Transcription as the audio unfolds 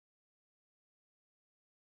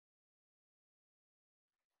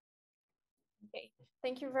Okay,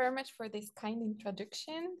 thank you very much for this kind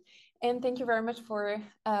introduction, and thank you very much for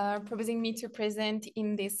proposing me to present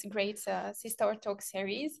in this great Sister Talk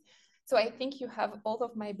series. So I think you have all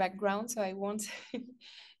of my background, so I won't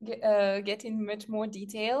get in much more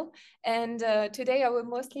detail. And today I will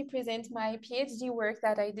mostly present my PhD work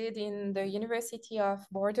that I did in the University of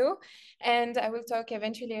Bordeaux, and I will talk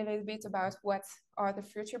eventually a little bit about what are the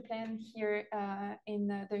future plans here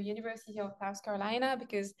in the University of South Carolina,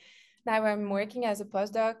 because now I'm working as a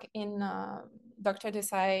postdoc in Dr.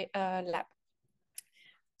 Desai lab.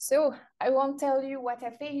 So I won't tell you what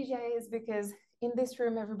aphasia is because in this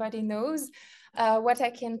room everybody knows. What I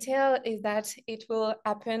can tell is that it will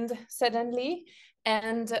happen suddenly,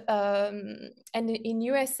 and in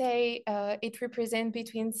USA it represents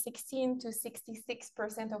between 16 to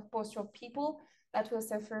 66% of post-stroke people that will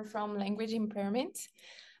suffer from language impairment.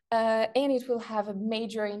 And it will have a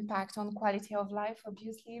major impact on quality of life,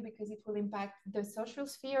 obviously, because it will impact the social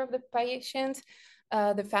sphere of the patient,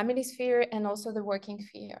 the family sphere, and also the working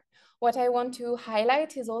sphere. What I want to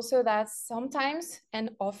highlight is also that sometimes, and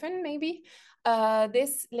often maybe,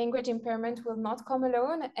 this language impairment will not come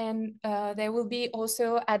alone, and there will be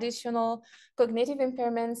also additional cognitive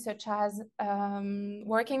impairments such as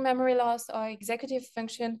working memory loss or executive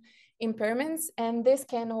function impairments, and this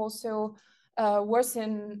can also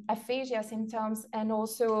worsen aphasia symptoms and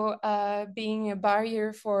also being a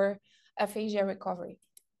barrier for aphasia recovery.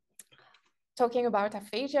 Talking about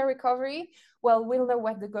aphasia recovery, well, we'll know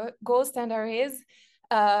what the gold standard is.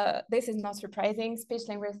 This is not surprising. Speech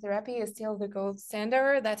language therapy is still the gold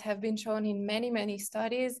standard that have been shown in many, many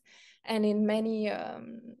studies, and in many,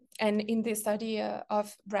 and in the study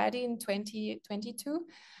of Brady in 2022.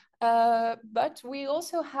 But we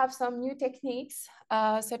also have some new techniques,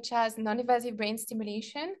 such as non-invasive brain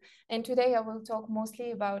stimulation. And today I will talk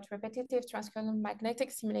mostly about repetitive transcranial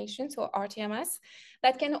magnetic stimulation, so rTMS,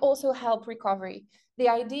 that can also help recovery. The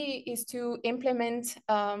idea is to implement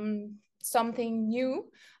something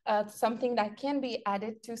new, something that can be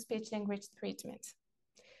added to speech language treatment.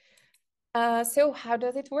 So how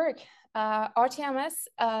does it work? rTMS,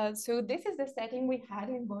 so this is the setting we had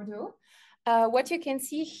in Bordeaux. What you can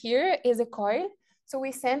see here is a coil. So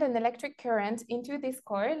we send an electric current into this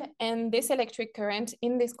coil, and this electric current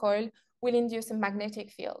in this coil will induce a magnetic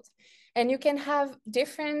field. And you can have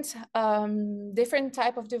different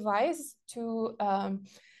type of device to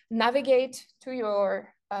navigate to your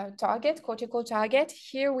target, cortical target.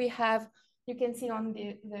 Here we have, you can see on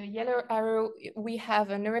the yellow arrow, we have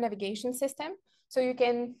a neuronavigation system. So you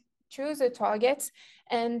can choose a target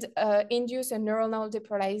and induce a neuronal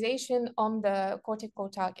depolarization on the cortical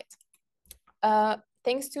target.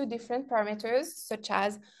 Thanks to different parameters, such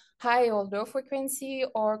as high or low frequency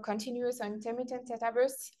or continuous or intermittent theta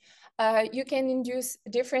bursts, you can induce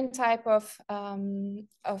different type of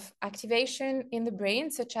activation in the brain,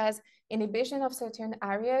 such as inhibition of certain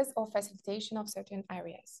areas or facilitation of certain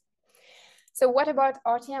areas. So what about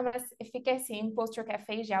rTMS efficacy in post-stroke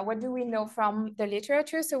aphasia? What do we know from the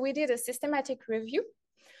literature? So we did a systematic review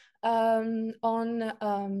on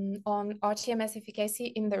rTMS efficacy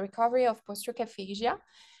in the recovery of post-stroke aphasia.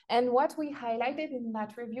 And what we highlighted in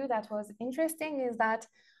that review that was interesting is that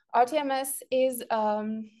rTMS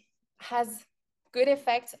has good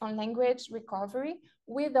effects on language recovery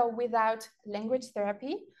with or without language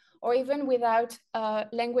therapy, or even without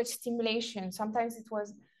language stimulation. Sometimes it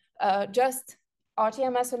was just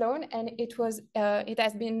rTMS alone, and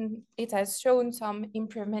it has shown some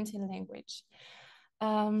improvement in language.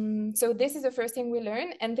 So this is the first thing we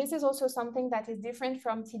learn, and this is also something that is different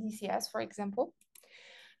from TDCS, for example.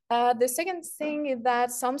 The second thing is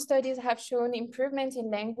that some studies have shown improvement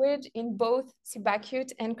in language in both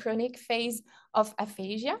subacute and chronic phase of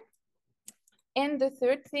aphasia. And the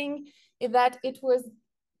third thing is that it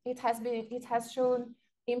has shown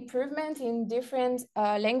improvement in different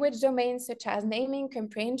language domains, such as naming,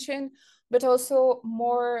 comprehension, but also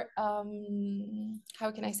more,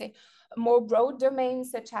 how can I say, more broad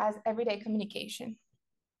domains, such as everyday communication.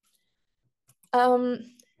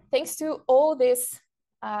 Thanks to all these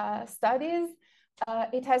studies,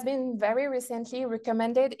 it has been very recently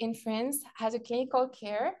recommended in France as a clinical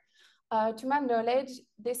care. To my knowledge,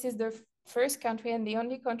 this is the first country and the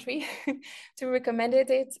only country to recommend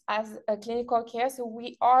it as a clinical care. So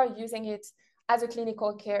we are using it as a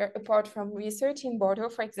clinical care apart from research in Bordeaux,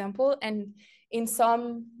 for example, and in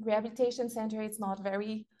some rehabilitation center, it's not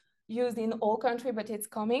very used in all country, but it's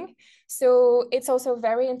coming. So it's also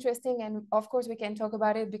very interesting. And of course we can talk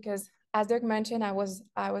about it because, as Dirk mentioned, I was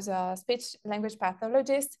a speech language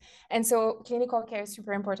pathologist. And so clinical care is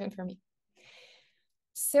super important for me.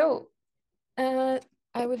 So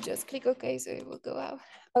I will just click OK, so it will go out.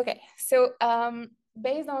 Okay, so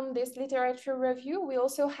based on this literature review, we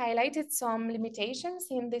also highlighted some limitations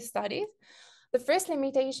in this study. The first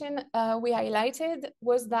limitation we highlighted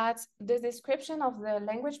was that the description of the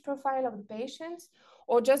language profile of the patient,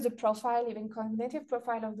 or just the profile, even cognitive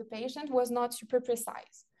profile of the patient, was not super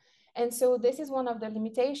precise. And so this is one of the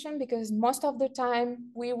limitations, because most of the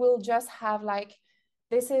time we will just have like,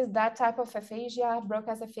 this is that type of aphasia,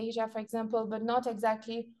 Broca's aphasia, for example, but not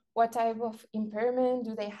exactly what type of impairment.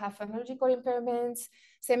 Do they have phonological impairments,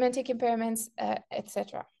 semantic impairments,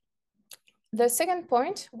 etc. The second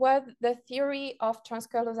point was the theory of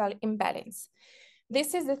transcranial imbalance.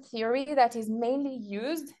 This is a theory that is mainly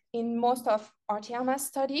used in most of rTMS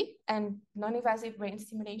study and non-invasive brain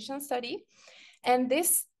stimulation study. And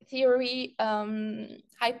this theory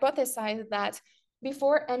hypothesized that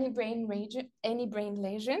before any brain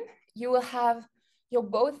lesion, you will have your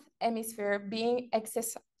both hemisphere being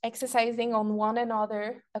exercising on one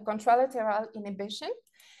another a contralateral inhibition.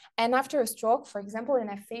 And after a stroke, for example, in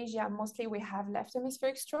aphasia, mostly we have left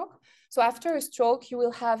hemispheric stroke. So after a stroke, you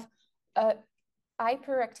will have a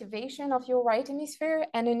hyperactivation of your right hemisphere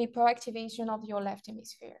and an hypoactivation of your left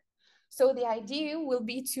hemisphere. So the idea will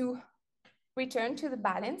be to return to the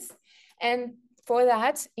balance. And for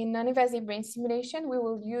that, in non-invasive brain stimulation, we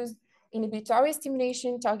will use inhibitory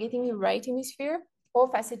stimulation targeting the right hemisphere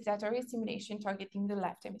or facilitatory stimulation targeting the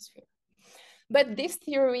left hemisphere. But this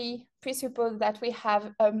theory presupposes that we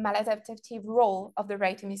have a maladaptive role of the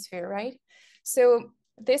right hemisphere, right? So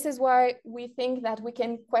this is why we think that we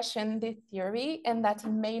can question this theory and that it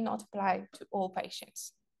may not apply to all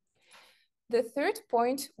patients. The third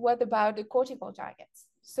point was about the cortical targets.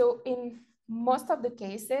 So in most of the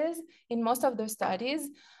cases, in most of the studies,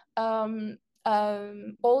 all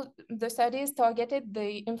the studies targeted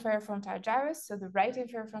the inferior frontal gyrus, so the right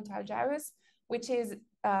inferior frontal gyrus, which is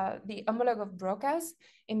the homolog of Broca's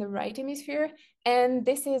in the right hemisphere. And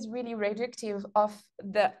this is really reductive of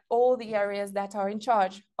all the areas that are in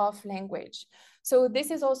charge of language. So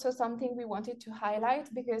this is also something we wanted to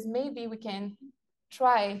highlight, because maybe we can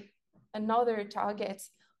try another target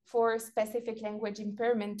for specific language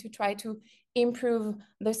impairment to try to improve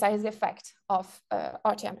the size effect of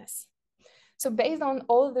rTMS. So based on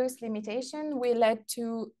all those limitations, we led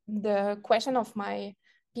to the question of my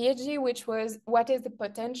PhD, which was, what is the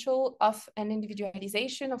potential of an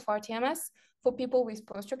individualization of rTMS for people with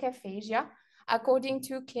post-stroke aphasia according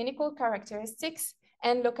to clinical characteristics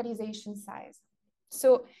and localization size?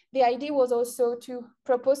 So the idea was also to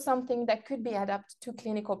propose something that could be adapted to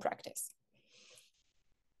clinical practice.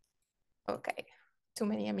 Okay, too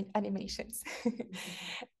many animations.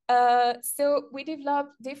 So we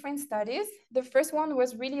developed different studies. The first one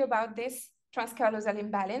was really about this transcranial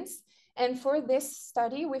imbalance. And for this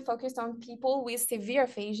study, we focused on people with severe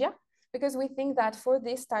aphasia, because we think that for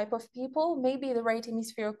this type of people, maybe the right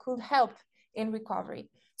hemisphere could help in recovery.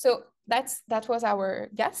 So that was our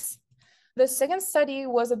guess. The second study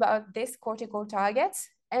was about this cortical target.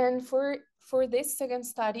 And for this second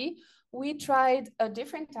study, we tried a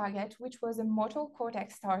different target, which was a motor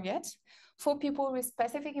cortex target. For people with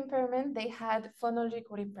specific impairment, they had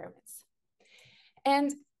phonological impairments.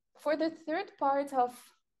 And for the third part of,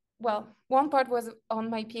 well, one part was on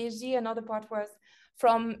my PhD, another part was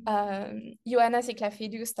from Joanna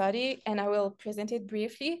Ciclafidou study, and I will present it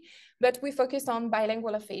briefly, but we focused on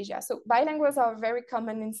bilingual aphasia. So bilinguals are very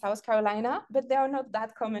common in South Carolina, but they are not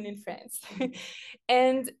that common in France.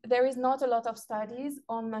 And there is not a lot of studies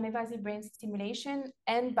on non-invasive brain stimulation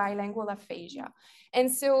and bilingual aphasia.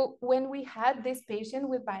 And so when we had this patient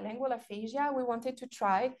with bilingual aphasia, we wanted to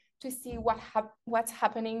try to see what's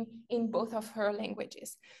happening in both of her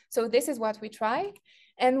languages. So this is what we tried.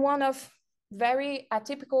 And one of very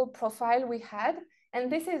atypical profile we had,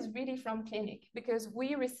 and this is really from clinic, because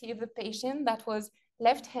we received a patient that was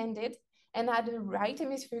left-handed and had a right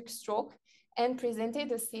hemispheric stroke and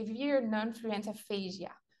presented a severe non-fluent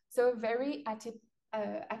aphasia. So a very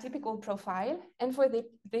atypical profile. And for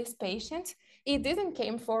this patient, it didn't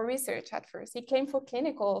came for research at first. It came for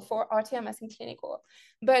clinical, for rTMS in clinical,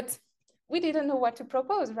 but we didn't know what to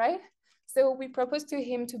propose, right? So we proposed to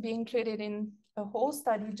him to be included in a whole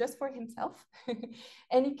study just for himself.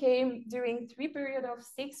 And he came during 3 periods of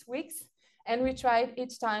 6 weeks. And we tried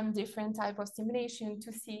each time different type of stimulation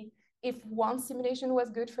to see if one stimulation was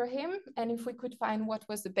good for him and if we could find what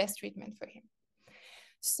was the best treatment for him.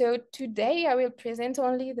 So today I will present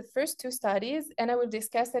only the first 2 studies, and I will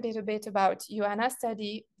discuss a little bit about Joanna's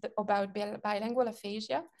study about bilingual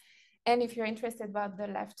aphasia. And if you're interested about the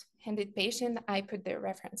left-handed patient, I put the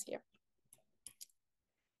reference here.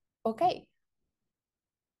 Okay.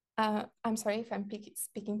 I'm sorry if I'm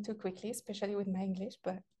speaking too quickly, especially with my English,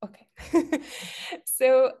 but okay.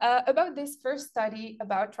 So about this first study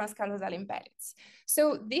about transcallosal imbalance.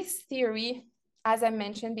 So this theory, as I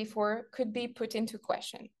mentioned before, could be put into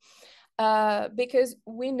question. Because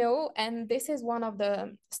we know, and this is one of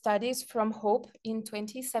the studies from HOPE in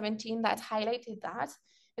 2017 that highlighted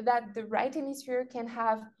that the right hemisphere can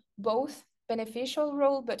have both beneficial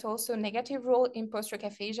role, but also negative role in post-stroke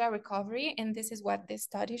aphasia recovery. And this is what this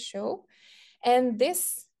study show. And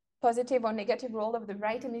this positive or negative role of the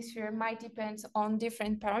right hemisphere might depend on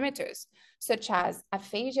different parameters, such as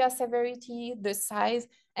aphasia severity, the size,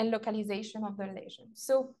 and localization of the lesion.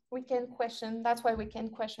 So we can question, that's why we can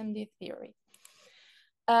question the theory.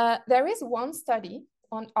 There is one study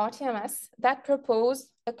on rTMS that proposed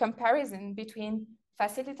a comparison between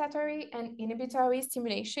facilitatory and inhibitory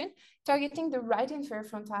stimulation targeting the right inferior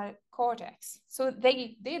frontal cortex. So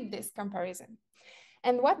they did this comparison.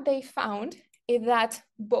 And what they found is that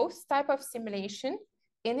both type of stimulation,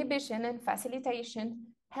 inhibition and facilitation,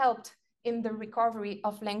 helped in the recovery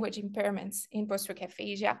of language impairments in post-stroke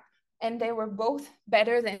aphasia, and they were both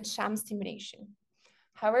better than sham stimulation.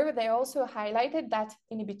 However, they also highlighted that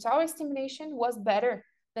inhibitory stimulation was better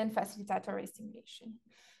than facilitatory stimulation.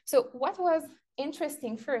 So what was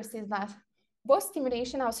interesting first is that both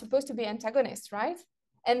stimulation are supposed to be antagonists, right?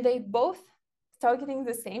 And they both targeting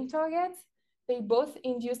the same target, they both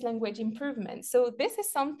induce language improvement. So this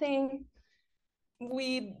is something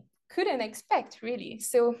we couldn't expect, really.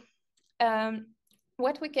 So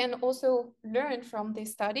what we can also learn from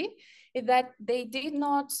this study is that they did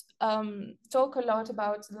not talk a lot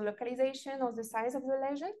about the localization or the size of the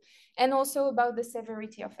lesion, and also about the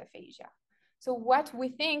severity of aphasia. So what we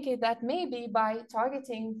think is that maybe by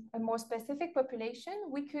targeting a more specific population,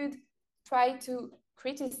 we could try to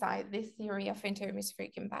criticize this theory of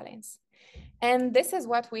interhemispheric imbalance. And this is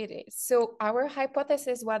what we did. So our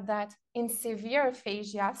hypothesis was that in severe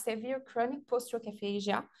aphasia, severe chronic post-stroke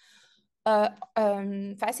aphasia,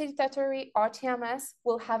 facilitatory rTMS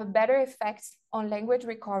will have a better effect on language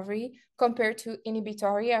recovery compared to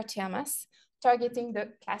inhibitory rTMS, targeting the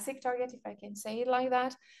classic target, if I can say it like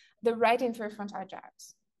that, the right inferior frontal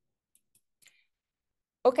gyrus.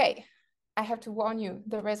 Okay, I have to warn you,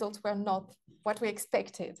 the results were not what we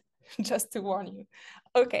expected, just to warn you.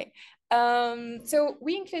 Okay, so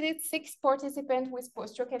we included 6 participants with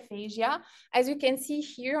post-stroke aphasia. As you can see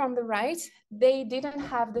here on the right, they didn't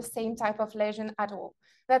have the same type of lesion at all.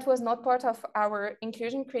 That was not part of our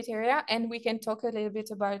inclusion criteria, and we can talk a little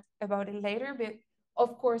bit about it later, but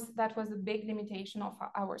of course, that was a big limitation of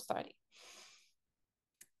our study,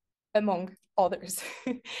 among others.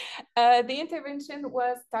 The intervention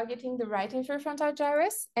was targeting the right inferior frontal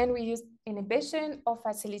gyrus, and we used inhibition or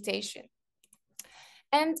facilitation.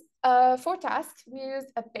 And for tasks, we used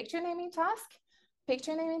a picture naming task.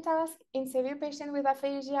 Picture naming task in severe patient with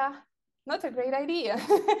aphasia, not a great idea.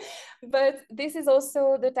 But this is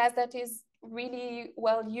also the task that is really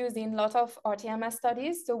well used in a lot of rTMS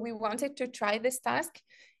studies. So we wanted to try this task.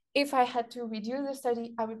 If I had to redo the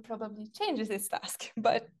study, I would probably change this task,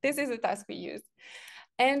 but this is the task we use.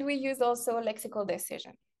 And we use also lexical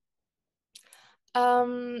decision.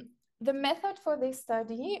 The method for this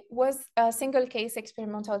study was a single case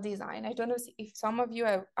experimental design. I don't know if some of you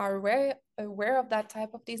are aware of that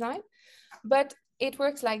type of design, but it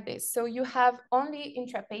works like this. So you have only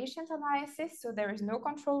intra-patient analysis, so there is no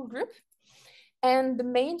control group. And the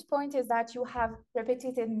main point is that you have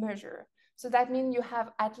repetitive measure. So that means you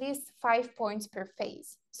have at least 5 points per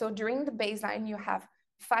phase. So during the baseline, you have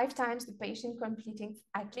 5 times the patient completing,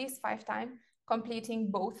 at least 5 times, completing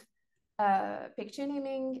both picture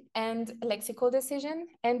naming and lexical decision.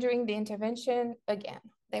 And during the intervention, again,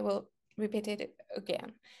 they will repeat it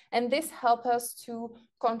again. And this helps us to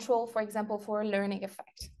control, for example, for a learning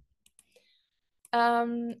effect.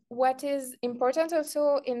 What is important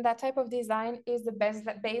also in that type of design is the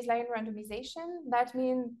baseline randomization. That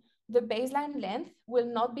means the baseline length will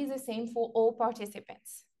not be the same for all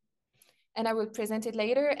participants. And I will present it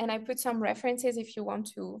later, and I put some references if you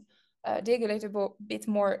want to dig a little bit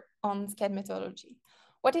more on SCAD methodology.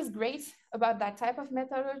 What is great about that type of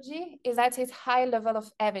methodology is that it's high level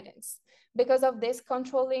of evidence. Because of this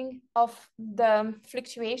controlling of the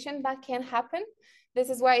fluctuation that can happen, this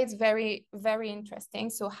is why it's very, very interesting.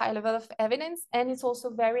 So high level of evidence, and it's also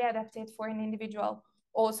very adapted for an individual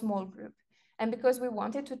or small group. And because we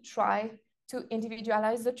wanted to try to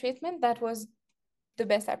individualize the treatment, that was the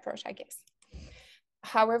best approach, I guess.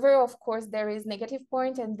 However, of course, there is negative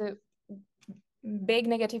point, and the big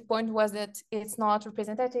negative point was that it's not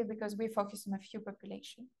representative because we focus on a few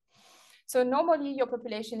population. So normally your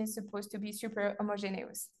population is supposed to be super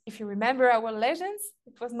homogeneous. If you remember our legends,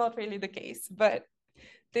 it was not really the case, but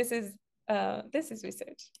this is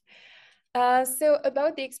research. So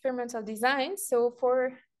about the experimental design, so for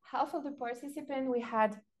half of the participants, we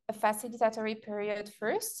had a facilitatory period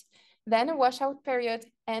first, then a washout period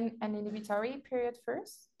and an inhibitory period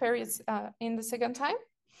periods in the second time.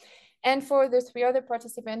 And for the 3 other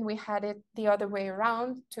participants, we had it the other way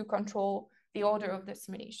around to control the order of the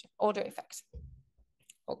simulation, order effects.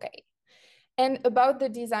 Okay. And about the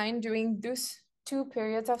design during those 2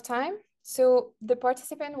 periods of time, so the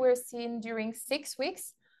participants were seen during 6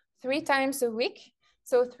 weeks, 3 times a week.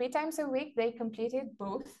 So 3 times a week, they completed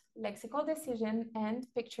both lexical decision and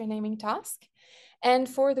picture naming task. And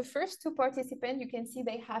for the first 2 participants, you can see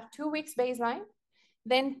they have 2 weeks baseline,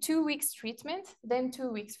 then 2 weeks treatment, then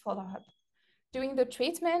 2 weeks follow-up. During the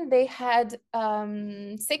treatment, they had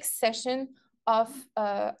 6 sessions of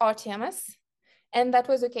rTMS, and that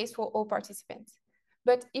was the case for all participants.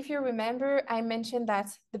 But if you remember, I mentioned that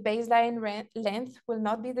the baseline length will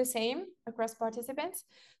not be the same across participants.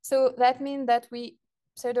 So that means that we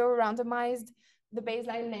pseudo-randomized the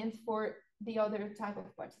baseline length for the other type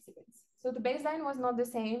of participants. So the baseline was not the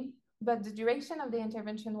same, but the duration of the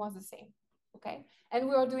intervention was the same, okay? And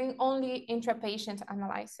we are doing only intra-patient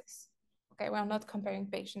analysis, okay? We are not comparing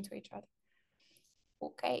patients to each other.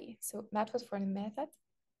 Okay, so that was for the method.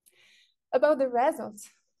 About the results,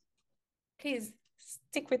 please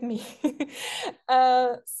stick with me.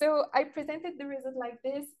 So I presented the result like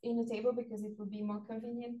this in a table because it would be more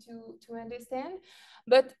convenient to understand.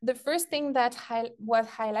 But the first thing that was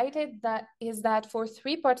highlighted is that for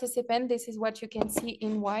 3 participants, this is what you can see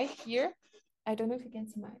in white here. I don't know if you can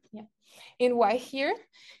see mine, yeah. In white here,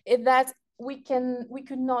 is that we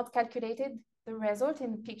could not calculate the result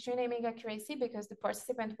in picture naming accuracy because the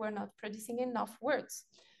participants were not producing enough words.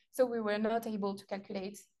 So we were not able to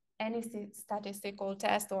calculate any statistical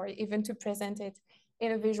test or even to present it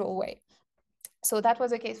in a visual way. So that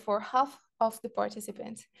was the case for half of the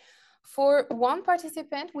participants. For 1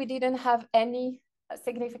 participant, we didn't have any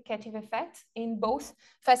significant effect in both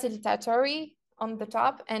facilitatory on the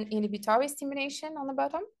top and inhibitory stimulation on the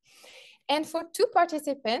bottom. And for 2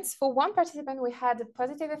 participants, for 1 participant, we had a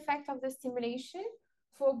positive effect of the stimulation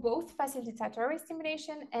for both facilitatory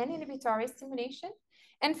stimulation and inhibitory stimulation.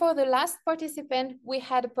 And for the last participant, we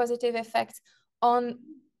had a positive effect on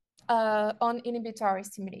inhibitory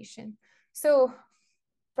stimulation. So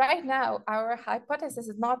right now, our hypothesis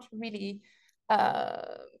is not really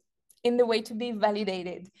in the way to be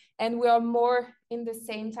validated. And we are more in the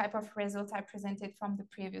same type of results I presented from the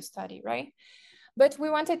previous study, right? But we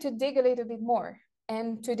wanted to dig a little bit more.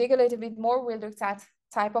 And to dig a little bit more, we looked at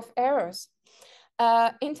type of errors.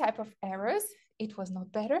 In type of errors, it was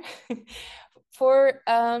not better. For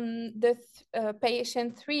the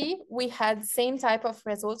patient 3, we had same type of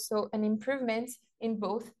results, so an improvement in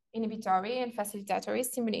both inhibitory and facilitatory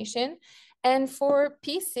stimulation. And for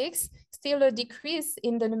P6, still a decrease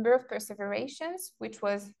in the number of perseverations, which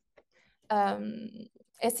was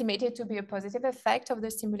estimated to be a positive effect of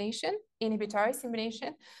the stimulation, inhibitory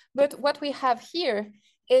stimulation. But what we have here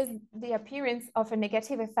is the appearance of a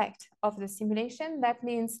negative effect of the stimulation. That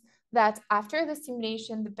means that after the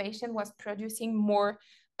stimulation, the patient was producing more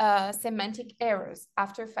semantic errors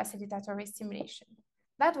after facilitatory stimulation.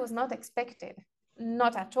 That was not expected,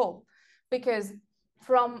 not at all, because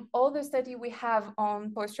from all the study we have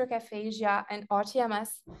on post-stroke aphasia and rTMS,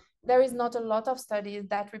 there is not a lot of studies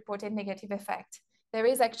that reported negative effect. There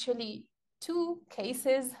is actually 2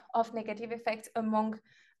 cases of negative effect among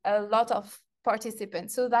a lot of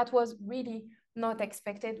participants. So that was really not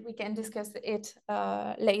expected. We can discuss it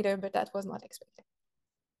later, but that was not expected.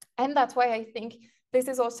 And that's why I think this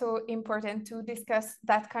is also important to discuss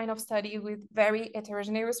that kind of study with very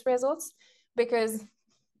heterogeneous results, because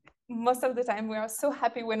most of the time we are so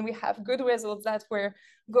happy when we have good results that we're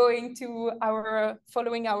going to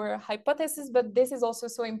following our hypothesis, but this is also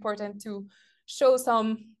so important to show some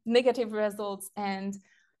negative results and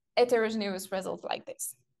heterogeneous results like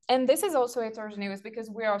this. And this is also heterogeneous because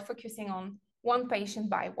we are focusing on 1 patient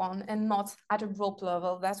by 1 and not at a group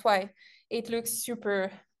level. That's why it looks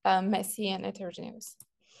super messy and heterogeneous.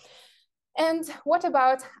 And what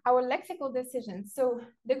about our lexical decisions? So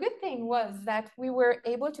the good thing was that we were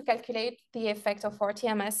able to calculate the effect of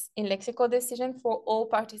rTMS in lexical decision for all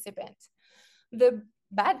participants. The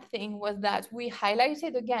bad thing was that we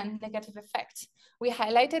highlighted again negative effects. We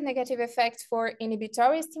highlighted negative effects for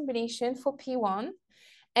inhibitory stimulation for P1,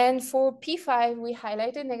 and for P5, we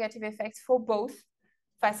highlighted negative effects for both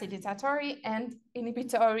facilitatory and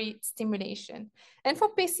inhibitory stimulation. And for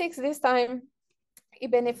P6 this time,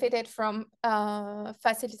 it benefited from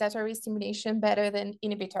facilitatory stimulation better than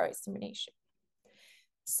inhibitory stimulation.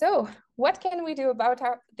 So what can we do about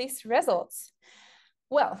these results?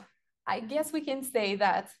 Well, I guess we can say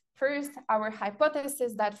that first, our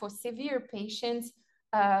hypothesis that for severe patients,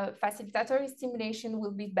 facilitatory stimulation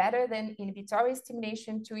will be better than inhibitory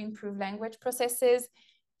stimulation to improve language processes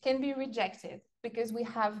can be rejected because we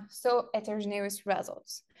have so heterogeneous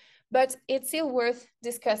results. But it's still worth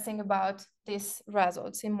discussing about these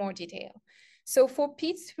results in more detail. So for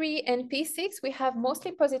P3 and P6, we have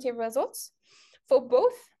mostly positive results for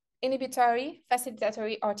both inhibitory,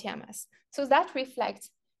 facilitatory, rTMS. So that reflects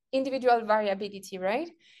individual variability, right?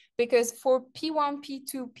 Because for P1,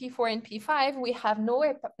 P2, P4, and P5, we have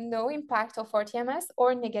no impact of rTMS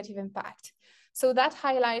or negative impact. So that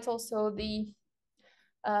highlights also the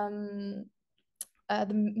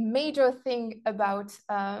major thing about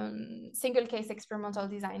single case experimental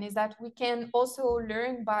design is that we can also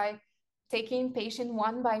learn by taking patient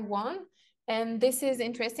one by one. And this is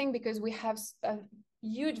interesting because we have a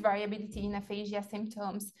huge variability in aphasia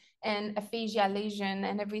symptoms and aphasia lesion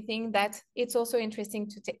and everything, that it's also interesting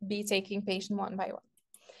to be taking patient one by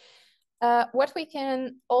one. What we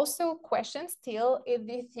can also question still is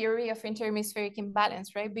the theory of interhemispheric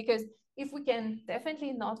imbalance, right? Because if we can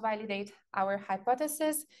definitely not validate our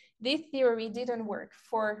hypothesis, this theory didn't work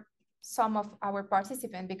for some of our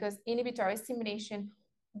participants because inhibitory stimulation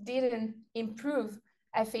didn't improve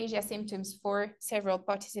aphasia symptoms for several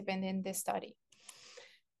participants in this study.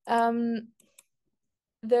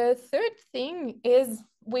 The third thing is,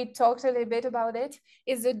 we talked a little bit about it,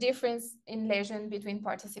 is the difference in lesion between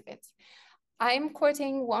participants. I'm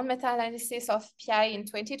quoting one meta-analysis of PI in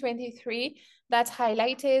 2023 that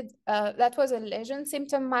highlighted, that was a lesion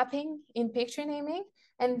symptom mapping in picture naming,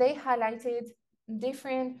 and they highlighted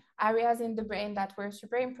different areas in the brain that were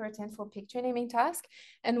super important for picture naming task.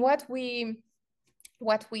 And what we've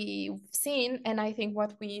seen, and I think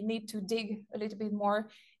what we need to dig a little bit more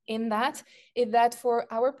in that, is that for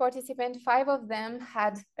our participants, 5 of them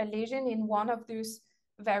had a lesion in one of those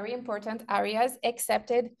very important areas,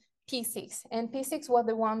 excepted P6. And P6 was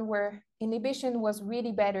the one where inhibition was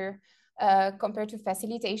really better compared to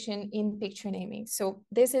facilitation in picture naming. So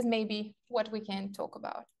this is maybe what we can talk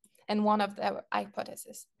about, and one of the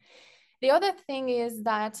hypotheses. The other thing is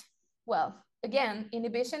that, well, again,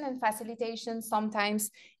 inhibition and facilitation sometimes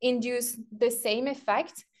induce the same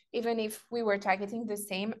effect, even if we were targeting the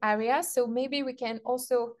same area. So maybe we can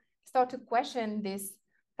also start to question these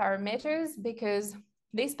parameters, because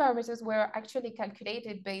these parameters were actually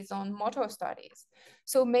calculated based on motor studies.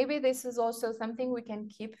 So maybe this is also something we can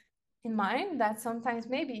keep in mind, that sometimes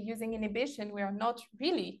maybe using inhibition, we are not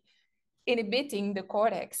really inhibiting the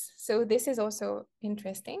cortex. So this is also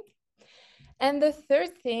interesting. And the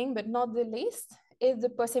third thing, but not the least, is the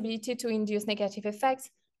possibility to induce negative effects.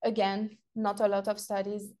 Again, not a lot of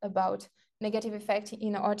studies about negative effect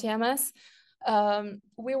in rTMS.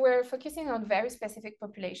 We were focusing on very specific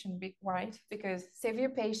population, right? Because severe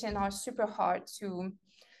patients are super hard to,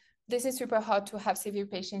 this is super hard to have severe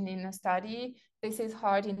patient in a study. This is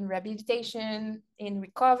hard in rehabilitation, in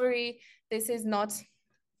recovery. This is not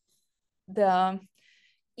the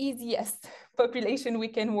easiest population we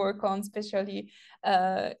can work on, especially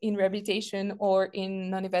in rehabilitation or in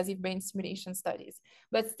non-invasive brain stimulation studies.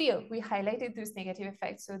 But still, we highlighted those negative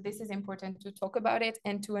effects. So this is important to talk about it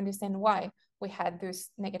and to understand why we had those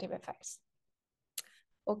negative effects.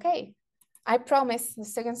 Okay, I promise the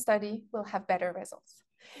second study will have better results.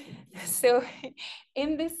 So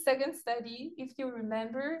in this second study, if you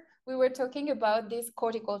remember, we were talking about these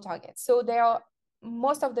cortical targets. So they are,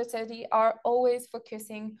 most of the study are always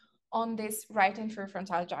focusing on this right inferior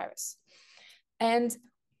frontal gyrus. And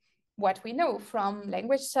what we know from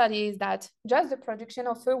language studies, that just the production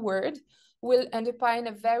of a word will underpin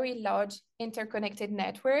a very large interconnected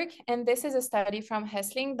network. And this is a study from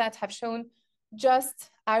Hessling that have shown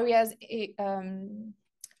just areas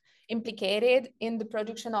implicated in the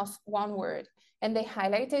production of one word. And they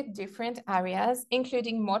highlighted different areas,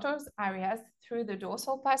 including motor areas through the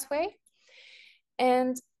dorsal pathway.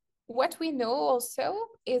 And what we know also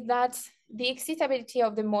is that the excitability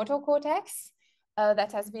of the motor cortex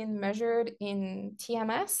that has been measured in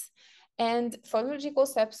TMS and phonological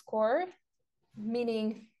subscore,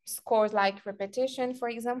 meaning scores like repetition, for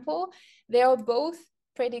example, they are both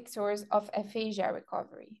predictors of aphasia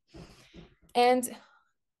recovery. And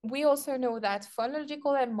we also know that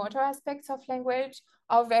phonological and motor aspects of language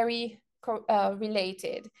are very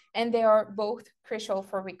related, and they are both crucial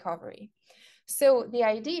for recovery. So the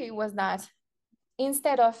idea was that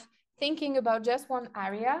instead of thinking about just one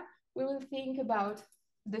area, we will think about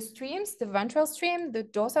the streams, the ventral stream, the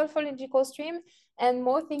dorsal phalangeal stream, and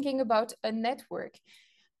more thinking about a network.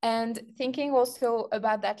 And thinking also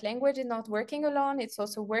about that language is not working alone, it's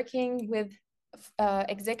also working with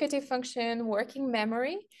executive function, working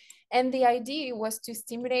memory. And the idea was to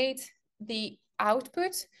stimulate the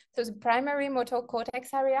output, so the primary motor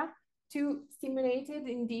cortex area, to stimulate it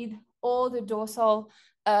indeed all the dorsal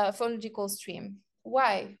phalangeal stream.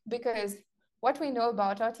 Why? Because what we know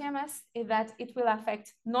about rTMS is that it will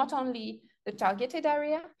affect not only the targeted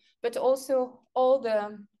area, but also all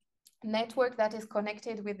the network that is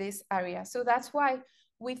connected with this area. So that's why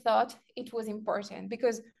we thought it was important,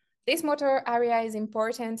 because this motor area is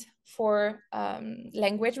important for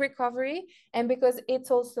language recovery, and because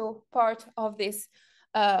it's also part of this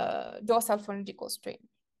dorsal phalangeal stream.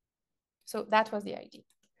 So that was the idea.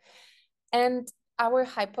 And our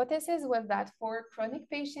hypothesis was that for chronic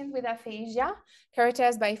patients with aphasia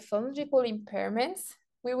characterized by phalangeal impairments,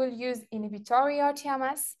 we will use inhibitory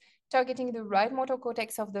rTMS targeting the right motor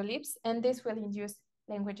cortex of the lips, and this will induce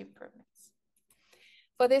language improvements.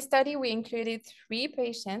 For this study, we included 3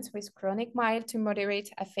 patients with chronic mild to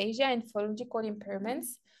moderate aphasia and phalangeal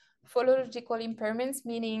impairments. Phalangeal impairments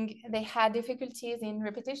meaning they had difficulties in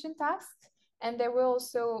repetition tasks, and they were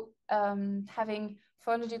also having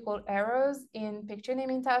phalangeal errors in picture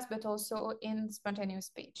naming tasks, but also in spontaneous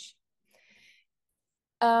speech.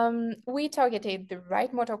 We targeted the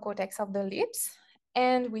right motor cortex of the lips,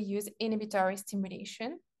 and we use inhibitory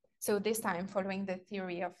stimulation. So this time following the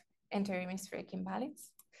theory of anterior hemispheric imbalance.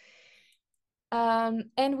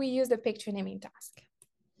 And we use the picture naming task.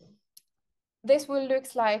 This will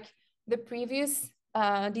look like the previous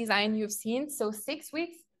design you've seen. So 6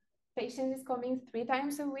 weeks, patient is coming 3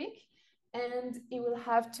 times a week, and it will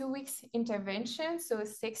have 2 weeks intervention, so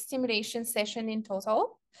 6 stimulation sessions in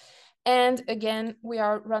total. And again, we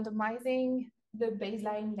are randomizing the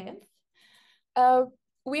baseline length.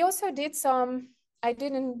 We also did some, I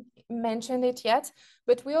didn't mention it yet,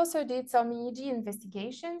 but we also did some EEG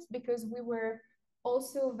investigations because we were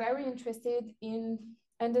also very interested in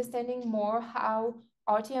understanding more how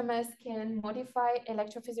rTMS can modify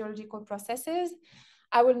electrophysiological processes.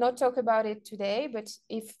 I will not talk about it today, but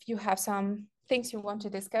if you have some things you want to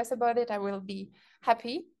discuss about it, I will be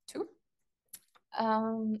happy to.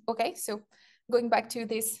 Okay, so going back to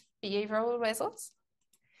these behavioral results.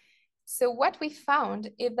 So what we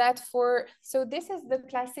found is that so this is the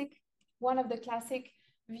classic, one of the classic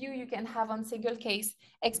view you can have on single case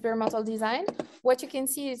experimental design. What you can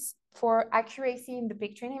see is for accuracy in the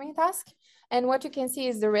picture naming task. And what you can see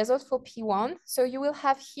is the result for P1. So you will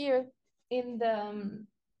have here in the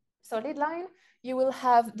solid line, you will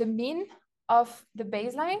have the mean of the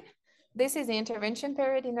baseline. This is the intervention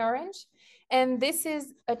period in orange. And this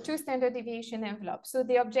is a 2 standard deviation envelope. So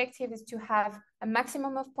the objective is to have a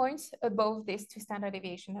maximum of points above this 2 standard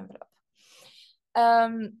deviation envelope.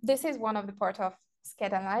 This is one of the part of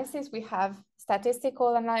SCAD analysis. We have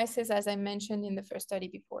statistical analysis, as I mentioned in the first study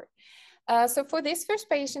before. So for this first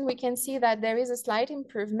patient, we can see that there is a slight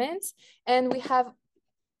improvement, and we have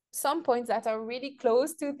some points that are really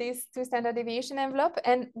close to this 2 standard deviation envelope,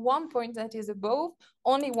 and 1 point that is above,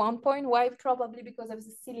 only 1 point. Why? Probably because of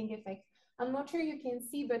the ceiling effect. I'm not sure you can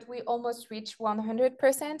see, but we almost reached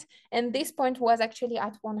 100%, and this point was actually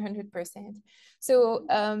at 100%. So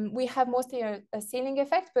we have mostly a ceiling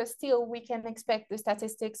effect, but still we can expect the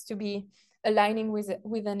statistics to be aligning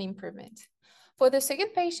with an improvement. For the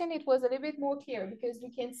second patient, it was a little bit more clear because we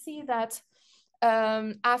can see that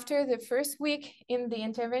after the first week in the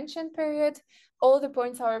intervention period, all the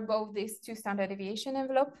points are above this 2 standard deviation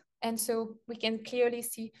envelope. And so we can clearly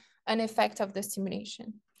see an effect of the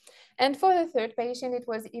stimulation. And for the third patient, it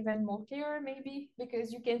was even more clear maybe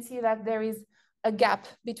because you can see that there is a gap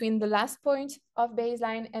between the last point of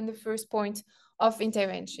baseline and the first point of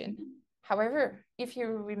intervention. However, if you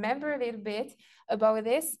remember a little bit about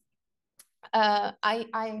this,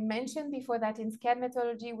 I mentioned before that in SCAD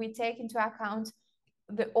methodology, we take into account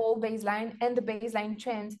the all baseline and the baseline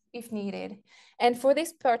trend if needed. And for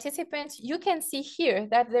this participant, you can see here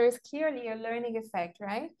that there is clearly a learning effect,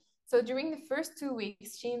 right? So during the first 2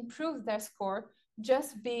 weeks, she improved their score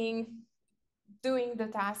just doing the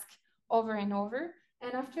task over and over.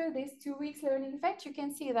 And after this 2 weeks learning effect, you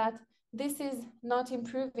can see that this is not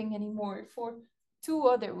improving anymore for 2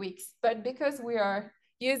 other weeks. But because we are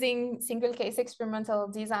using single case experimental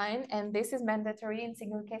design, and this is mandatory in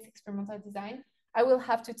single case experimental design, I will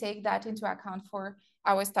have to take that into account for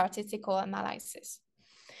our statistical analysis.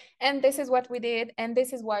 And this is what we did. And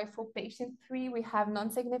this is why for patient 3, we have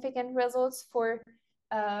non-significant results for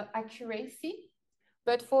accuracy.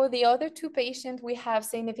 But for the other 2 patients, we have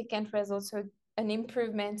significant results. So an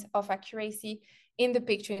improvement of accuracy in the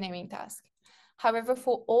picture naming task. However,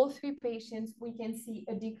 for all 3 patients, we can see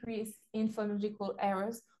a decrease in phonological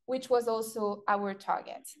errors, which was also our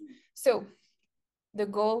target. So the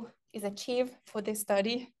goal is achieved for this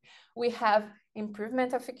study. We have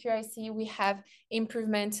improvement of accuracy, we have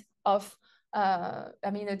improvement of, a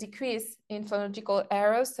decrease in phonological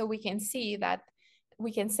errors. So we can say that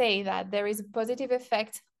there is a positive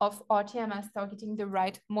effect of rTMS targeting the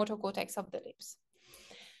right motor cortex of the lips.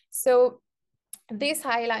 So this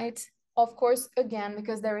highlights, of course, again,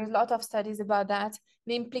 because there is a lot of studies about that,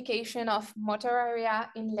 the implication of motor area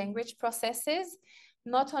in language processes,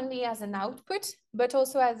 not only as an output, but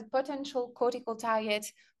also as a potential cortical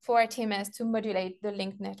target for rTMS to modulate the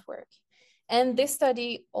link network. And this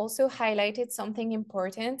study also highlighted something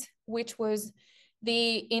important, which was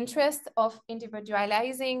the interest of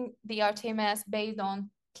individualizing the rTMS based on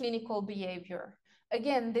clinical behavior.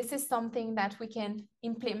 Again, this is something that we can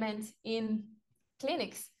implement in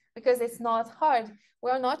clinics because it's not hard.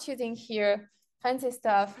 We're not using here fancy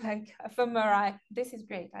stuff like fMRI. This is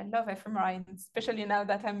great. I love fMRI, especially now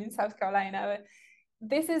that I'm in South Carolina.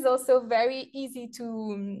 This is also very easy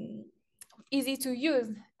to use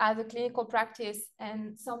as a clinical practice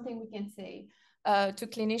and something we can say to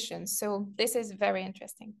clinicians. So this is very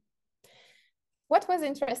interesting. What was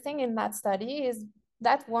interesting in that study is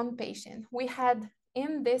that one patient. We had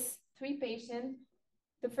in this 3 patients,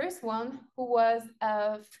 the first one who was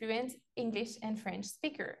a fluent English and French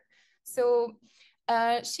speaker. So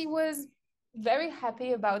she was very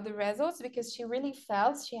happy about the results because she really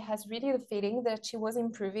felt, she has really the feeling that she was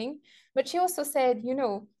improving. But she also said, you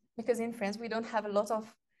know, because in France, we don't have a lot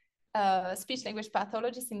of speech language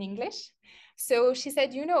pathologists in English. So she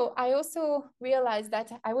said, you know, I also realized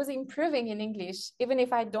that I was improving in English, even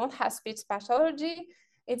if I don't have speech pathology.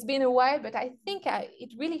 It's been a while, but I think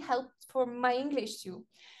it really helped for my English too.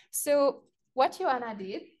 So what Johanna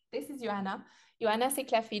did, this is Johanna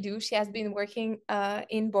Seclafidou. She has been working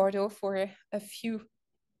in Bordeaux for a few,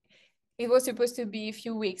 it was supposed to be a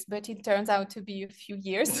few weeks, but it turns out to be a few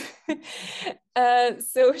years.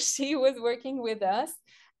 So she was working with us.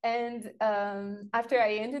 And after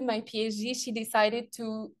I ended my PhD, she decided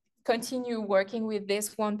to continue working with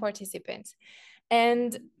this one participant.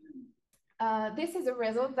 And this is a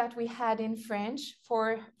result that we had in French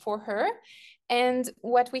for her. And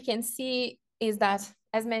what we can see is that,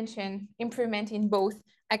 as mentioned, improvement in both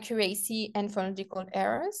accuracy and phonological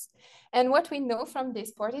errors. And what we know from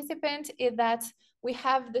this participant is that we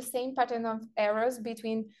have the same pattern of errors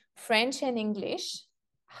between French and English.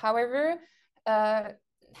 However, her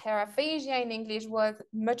aphasia in English was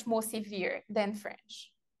much more severe than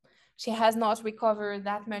French. She has not recovered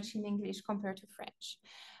that much in English compared to French.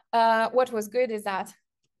 What was good is that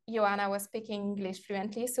Johanna was speaking English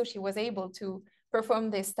fluently, so she was able to perform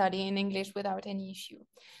this study in English without any issue.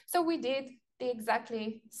 So we did the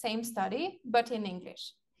exactly same study, but in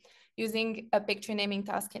English, using a picture naming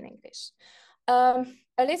task in English. A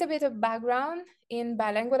little bit of background in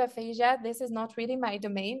bilingual aphasia. This is not really my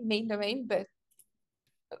main domain, but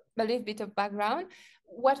a little bit of background.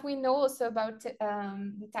 What we know also about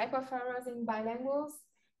the type of errors in bilinguals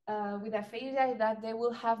with aphasia is that they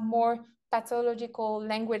will have more pathological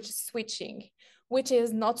language switching, which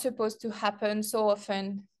is not supposed to happen so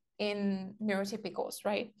often in neurotypicals,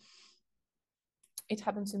 right? It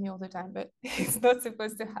happens to me all the time, but it's not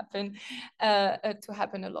supposed to happen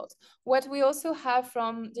a lot. What we also have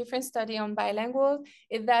from different study on bilingual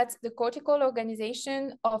is that the cortical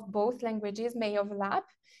organization of both languages may overlap,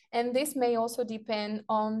 and this may also depend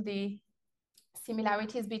on the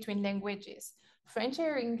similarities between languages. French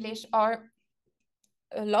and English are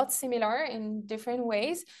a lot similar in different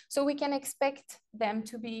ways, so we can expect them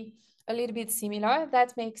to be a little bit similar.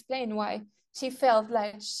 That may explain why she felt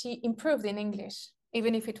like she improved in English,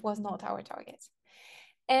 even if it was not our target.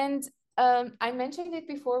 And I mentioned it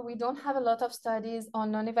before, we don't have a lot of studies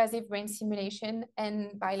on non-invasive brain stimulation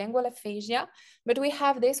and bilingual aphasia, but we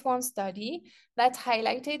have this one study that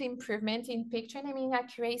highlighted improvement in picture naming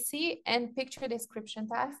accuracy and picture description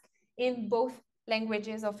tasks in both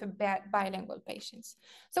languages of bilingual patients.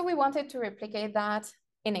 So we wanted to replicate that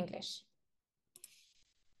in English.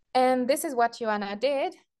 And this is what Johanna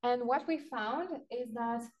did. And what we found is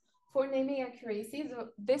that for naming accuracy,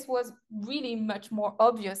 this was really much more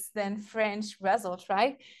obvious than French results,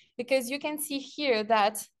 right? Because you can see here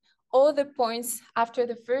that all the points after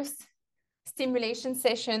the first stimulation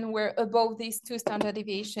session were above these 2 standard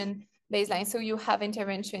deviation baselines. So you have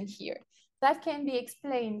intervention here. That can be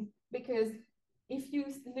explained because if you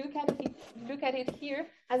look at it here,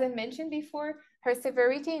 as I mentioned before, her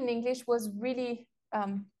severity in English was really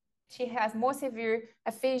she has more severe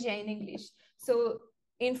aphasia in English. So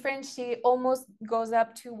in French, she almost goes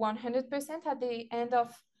up to 100% at the end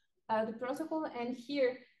of the protocol. And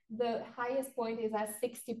here, the highest point is at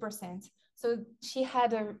 60%. So she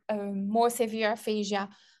had a more severe aphasia.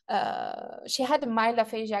 She had a mild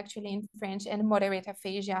aphasia actually in French and moderate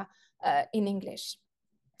aphasia in English.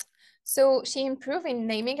 So she improved in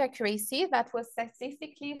naming accuracy that was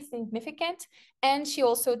statistically significant, and she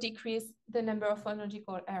also decreased the number of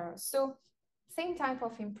phonological errors. So same type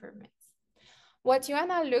of improvements. What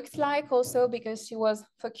Joanna looked like also, because she was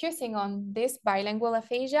focusing on this bilingual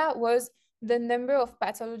aphasia, was the number of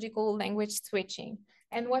pathological language switching.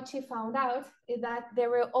 And what she found out is that there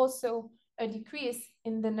were also a decrease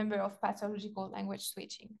in the number of pathological language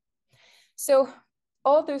switching. So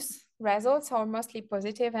all those results are mostly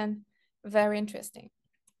positive and very interesting.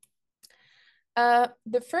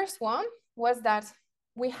 The first one was that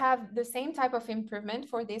we have the same type of improvement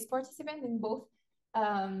for this participant in both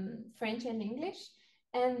French and English.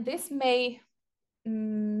 And this may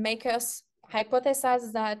make us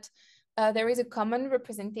hypothesize that there is a common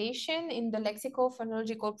representation in the lexical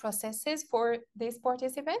phonological processes for this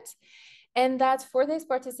participant, and that for this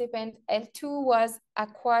participant, L2 was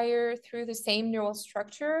acquired through the same neural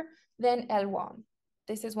structure than L1.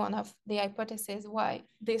 This is one of the hypotheses why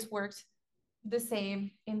this worked the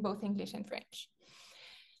same in both English and French.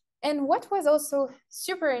 And what was also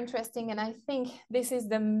super interesting, and I think this is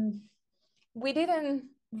we didn't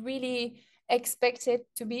really expect it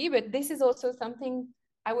to be, but this is also something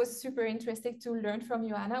I was super interested to learn from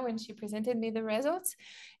Joanna when she presented me the results,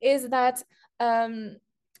 is that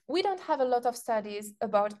we don't have a lot of studies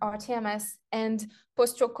about rTMS and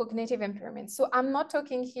post-stroke cognitive impairments. So I'm not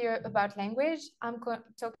talking here about language, I'm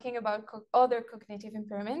talking about other cognitive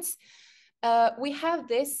impairments. We have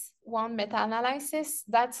this one meta-analysis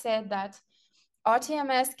that said that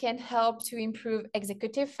rTMS can help to improve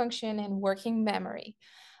executive function and working memory.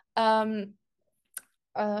 And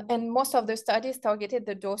most of the studies targeted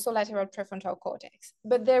the dorsolateral prefrontal cortex.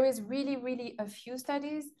 But there is really, really a few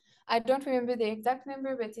studies. I don't remember the exact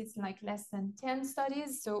number, but it's like less than 10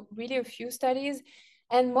 studies. So really a few studies.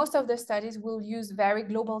 And most of the studies will use very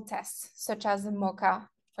global tests, such as the Broca,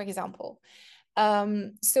 for example.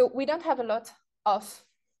 So we don't have a lot of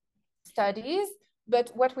studies,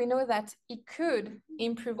 but what we know that it could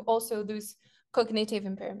improve also those cognitive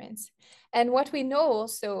impairments. And what we know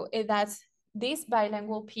also is that these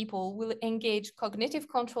bilingual people will engage cognitive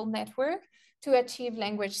control network to achieve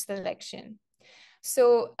language selection.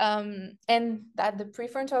 So, and that the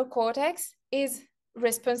prefrontal cortex is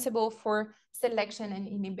responsible for selection and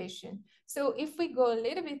inhibition. So if we go a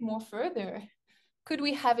little bit more further, could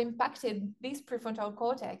we have impacted this prefrontal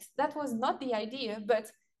cortex? That was not the idea,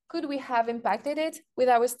 but could we have impacted it with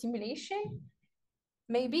our stimulation?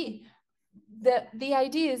 Maybe. The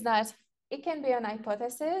idea is that it can be an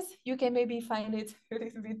hypothesis. You can maybe find it a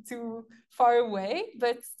little bit too far away,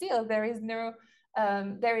 but still there is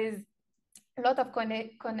a lot of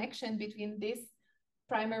connection between this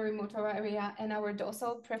primary motor area and our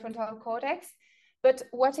dorsal prefrontal cortex. But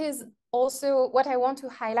what I want to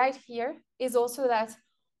highlight here is also that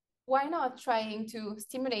why not trying to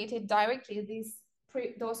stimulate it directly, this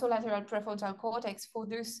dorsolateral prefrontal cortex, for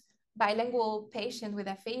those bilingual patients with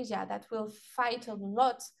aphasia that will fight a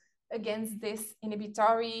lot against this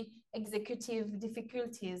inhibitory executive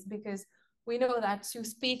difficulties, because we know that to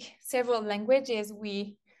speak several languages,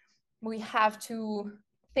 we have to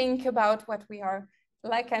think about what we are,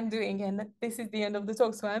 like I'm doing, and this is the end of the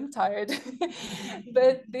talk, so I'm tired.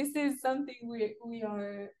 But this is something we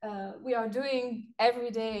are doing every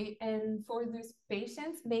day, and for those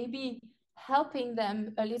patients, maybe helping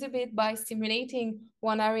them a little bit by stimulating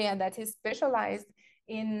one area that is specialized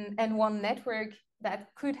in, and one network that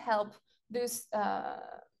could help those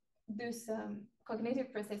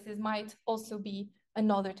cognitive processes might also be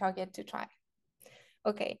another target to try.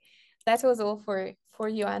 Okay, that was all for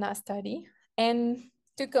Joanna's study. And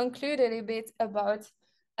to conclude a little bit about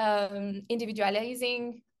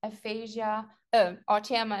individualizing aphasia,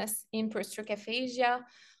 rTMS in post-stroke aphasia,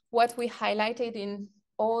 what we highlighted in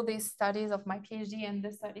all these studies of my PhD and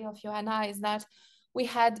the study of Joanna is that we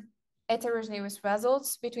had heterogeneous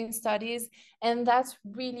results between studies, and that's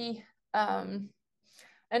really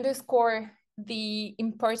underscore the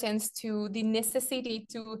importance to the necessity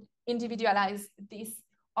to individualize this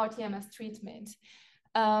rTMS treatment,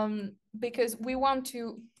 because we want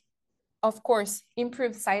to, of course,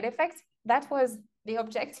 improve side effects. That was the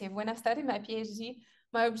objective. When I started my PhD,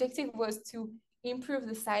 my objective was to improve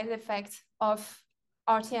the side effects of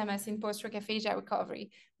rTMS in post-stroke aphasia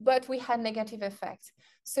recovery, but we had negative effects.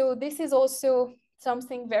 So this is also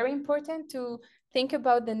something very important to think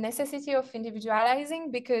about the necessity of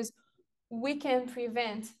individualizing, because we can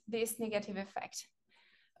prevent this negative effect.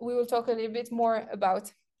 We will talk a little bit more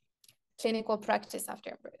about clinical practice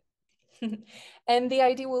after. And the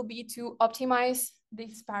idea will be to optimize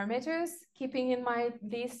these parameters, keeping in mind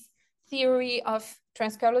this theory of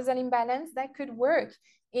transcallosal imbalance that could work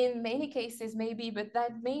in many cases maybe, but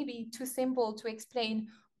that may be too simple to explain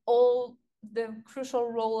all the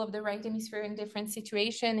crucial role of the right hemisphere in different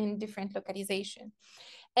situations, in different localization.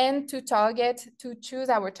 And to choose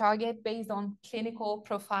our target based on clinical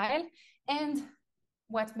profile and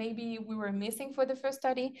what maybe we were missing for the first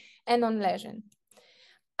study, and on lesion.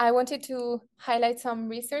 I wanted to highlight some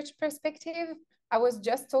research perspective. I was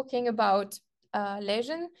just talking about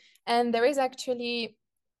lesion, and there is actually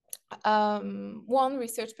one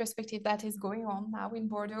research perspective that is going on now in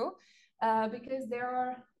Bordeaux, because they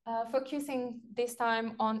are focusing this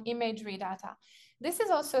time on imagery data. This is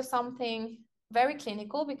also something very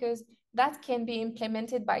clinical, because that can be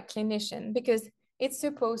implemented by clinician, because it's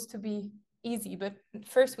supposed to be easy, but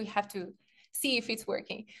first we have to see if it's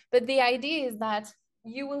working. But the idea is that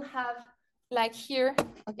you will have like here,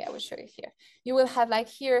 okay, I will show you here. You will have like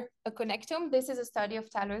here a connectome. This is a study of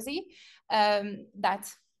Talosi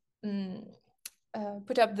that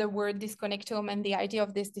put up the word disconnectome and the idea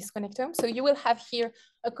of this disconnectome. So you will have here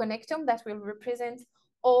a connectome that will represent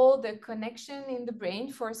all the connection in the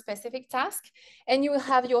brain for a specific task, and you will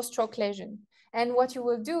have your stroke lesion. And what you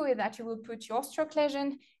will do is that you will put your stroke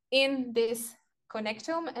lesion in this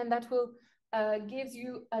connectome, and that will gives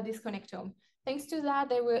you a disconnectome. Thanks to that,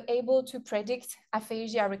 they were able to predict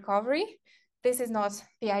aphasia recovery. This is not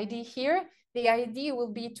the idea here. The idea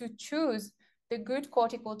will be to choose the good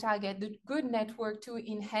cortical target, the good network to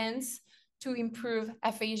enhance, to improve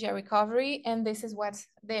aphasia recovery. And this is what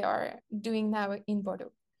they are doing now in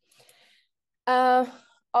Bordeaux.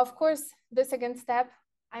 Of course, the second step,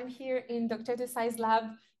 I'm here in Dr. Desai's lab.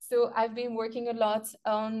 So I've been working a lot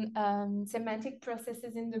on semantic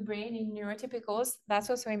processes in the brain in neurotypicals. That's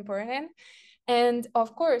also important. And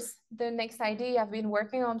of course, the next idea, I've been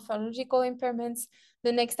working on phonological impairments.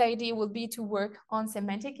 The next idea will be to work on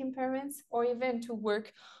semantic impairments, or even to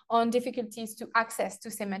work on difficulties to access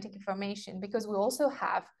to semantic information, because we also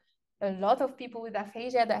have a lot of people with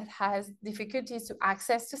aphasia that has difficulties to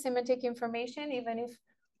access to semantic information, even if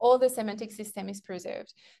all the semantic system is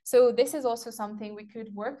preserved. So this is also something we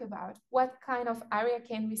could work about. What kind of area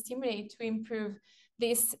can we stimulate to improve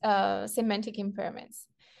these semantic impairments?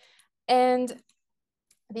 And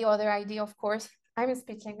the other idea, of course, I'm a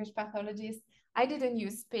speech language pathologist. I didn't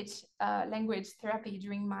use speech language therapy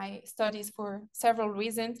during my studies for several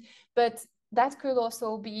reasons, but that could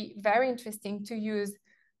also be very interesting to use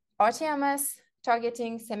rTMS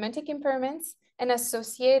targeting semantic impairments and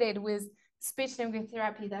associated with speech language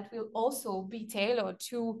therapy that will also be tailored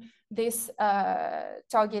to this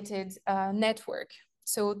targeted network.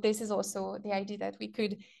 So this is also the idea that we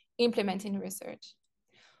could implement in research.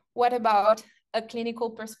 What about a clinical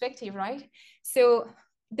perspective, right? So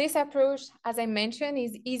this approach, as I mentioned,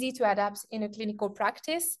 is easy to adapt in a clinical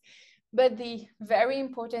practice, but the very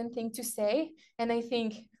important thing to say, and I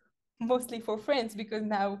think mostly for France, because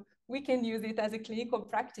now we can use it as a clinical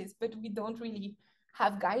practice, but we don't really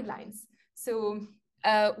have guidelines. So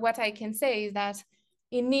what I can say is that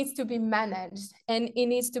it needs to be managed and it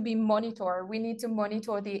needs to be monitored. We need to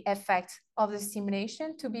monitor the effect of the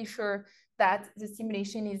stimulation to be sure that the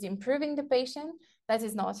stimulation is improving the patient, that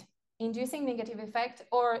is not inducing negative effect,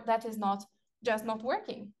 or that is not just not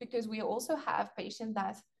working, because we also have patients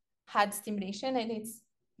that had stimulation and it's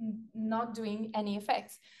not doing any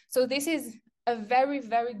effects. So this is a very,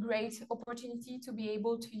 very great opportunity to be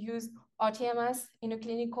able to use rTMS in a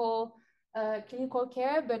clinical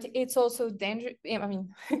care, but it's also dangerous. I mean,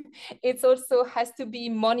 it also has to be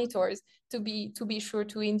monitored to be sure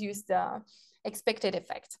to induce the expected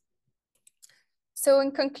effect. So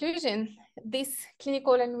in conclusion, this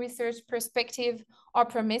clinical and research perspective are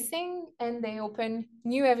promising, and they open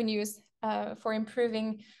new avenues for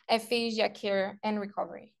improving aphasia care and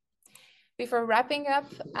recovery. Before wrapping up,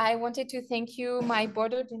 I wanted to thank you, my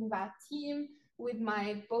Bordeaux Geneva team, with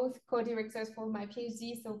my both co-directors for my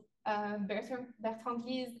PhD, so Bertrand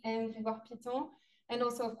Guise and Grégoire Piton, and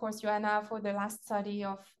also, of course, Johanna for the last study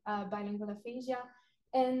of bilingual aphasia.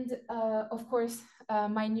 And of course,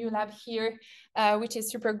 my new lab here, which is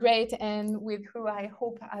super great, and with who I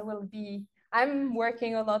hope I will be. I'm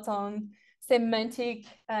working a lot on semantic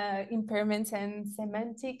impairments and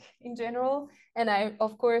semantic in general. And I,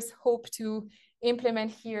 of course, hope to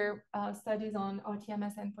implement here studies on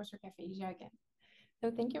rTMS and post-stroke aphasia again.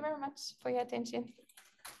 So thank you very much for your attention.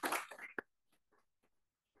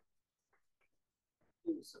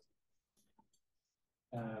 you, Sophie.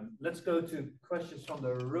 Let's go to questions from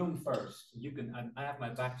the room first. You can. I have my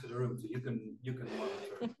back to the room, so you can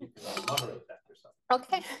monitor. You can moderate that yourself.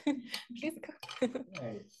 Okay, please go.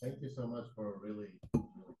 Hey, thank you so much for a really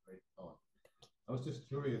great talk. I was just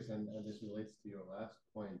curious, and this relates to your last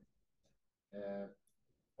point.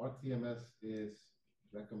 rTMS is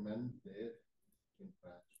recommended in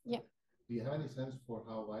France. Yeah. Do you have any sense for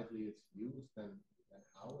how widely it's used and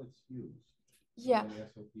how it's used? Yeah. How many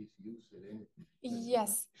SOPs use it in?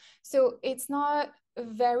 Yes. So it's not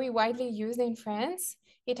very widely used in France.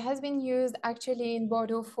 It has been used actually in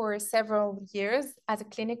Bordeaux for several years as a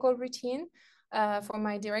clinical routine for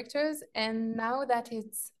my directors. And now that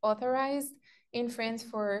it's authorized in France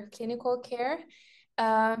for clinical care,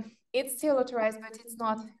 it's still authorized, but it's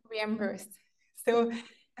not reimbursed. So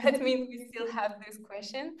that means we still have this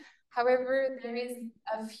question. However, there is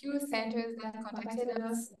a few centers that contacted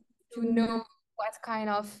us to know what kind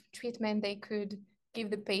of treatment they could give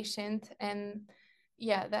the patient, and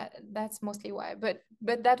yeah, that's mostly why.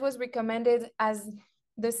 But that was recommended as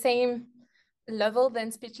the same level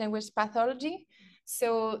than speech language pathology,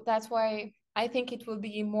 so that's why I think it will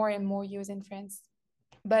be more and more used in France.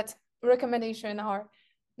 But recommendations are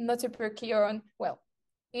not super clear on, well,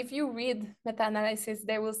 if you read meta-analysis,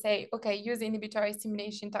 they will say, okay, use inhibitory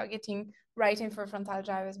stimulation targeting right infrafrontal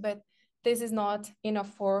gyrus, but this is not enough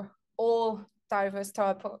for all diverse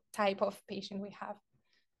type of patient we have.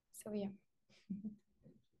 So yeah.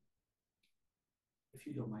 If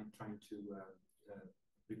you don't mind trying to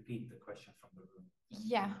repeat the question from the room.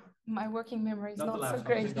 Yeah, my working memory is not so one,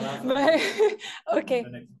 great. but okay,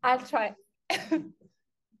 I'll try.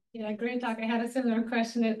 Yeah, great talk. I had a similar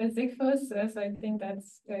question at Zigbus, so I think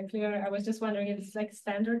that's clear. I was just wondering if it's like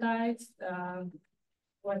standardized,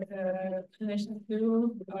 what the clinicians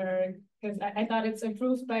do, or because I thought it's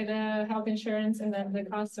approved by the health insurance and then the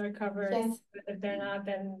costs are covered. Yes. But if they're not,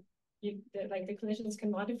 then like the clinicians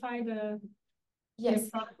can modify the Yes.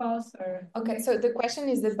 protocols or. Okay, so the question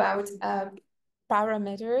is about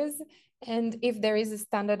parameters and if there is a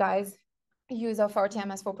standardized use of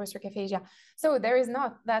rTMS for post-stroke aphasia. So there is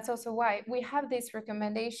not. That's also why we have this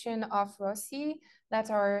recommendation of ROSI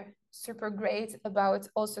that are super great about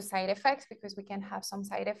also side effects, because we can have some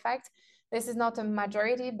side effects. This is not a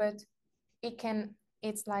majority, but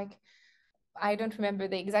it's like, I don't remember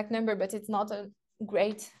the exact number, but it's not a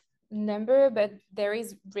great number, but there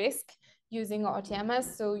is risk using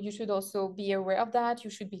rTMS. So you should also be aware of that. You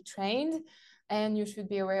should be trained and you should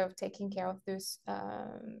be aware of taking care of those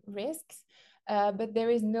risks. But there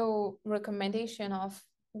is no recommendation of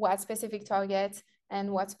what specific target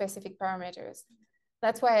and what specific parameters.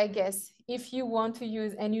 That's why I guess if you want to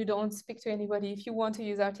use, and you don't speak to anybody, if you want to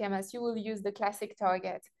use rTMS, you will use the classic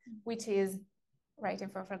target, which is right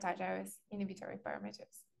infrafrontal gyrus inhibitory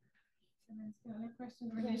parameters. Can I ask another question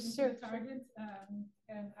related to the target?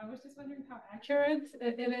 And I was just wondering how accurate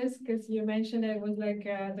it is, because you mentioned it was like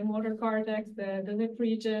the motor cortex, the lip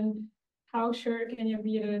region. How sure can you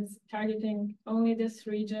be that it's targeting only this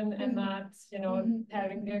region and not,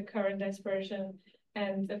 having a current dispersion?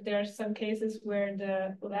 And if there are some cases where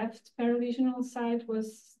the left perilesional side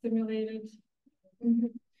was stimulated.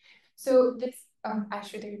 So this, I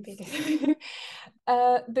should repeat it.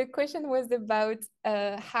 The question was about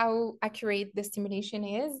how accurate the stimulation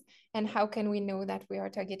is and how can we know that we are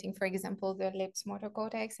targeting, for example, the lips motor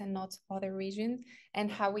cortex and not other regions, and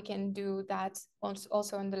how we can do that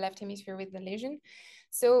also on the left hemisphere with the lesion.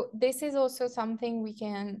 So this is also something we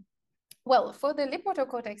can. Well, for the lip motor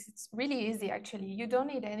cortex, it's really easy, actually. You don't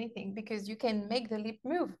need anything because you can make the lip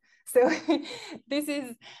move. So this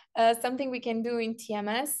is something we can do in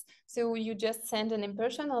TMS. So you just send an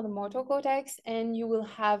impulsion on the motor cortex and you will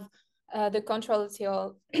have the control of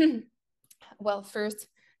your, well, first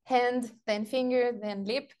hand, then finger, then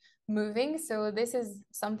lip moving. So this is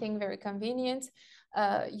something very convenient.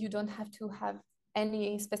 You don't have to have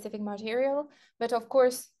any specific material, but of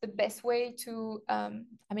course the best way to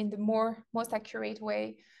the most accurate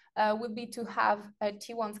way would be to have a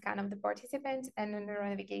T1 scan of the participant and a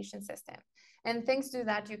neuronavigation system, and thanks to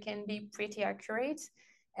that you can be pretty accurate.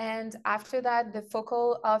 And after that, the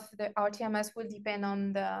focal of the rTMS will depend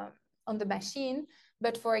on the machine,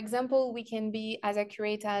 but for example we can be as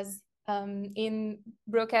accurate as in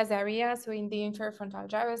Broca's area. So in the interfrontal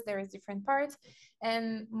gyrus, there is different parts.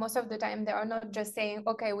 And most of the time, they are not just saying,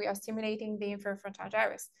 okay, we are stimulating the infrafrontal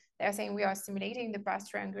gyrus. They are saying we are stimulating the pars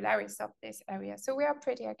triangularis of this area. So we are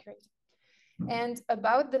pretty accurate. And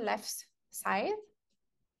about the left side,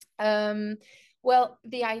 well,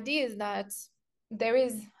 the idea is that there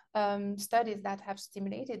is studies that have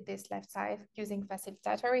stimulated this left side using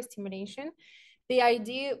facilitatory stimulation. The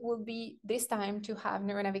idea will be this time to have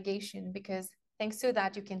neuronavigation, because thanks to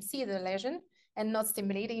that, you can see the lesion and not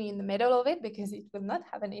stimulating in the middle of it, because it will not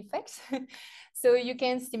have an effect. So you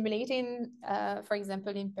can stimulate in, for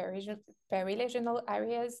example, in perilesional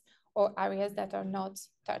areas or areas that are not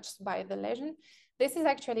touched by the lesion. This is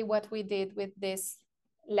actually what we did with this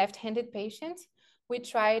left-handed patient. We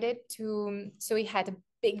tried it so he had a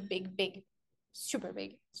big, super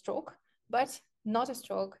big stroke, but not a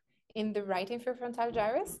stroke in the right inferior frontal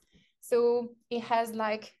gyrus. So it has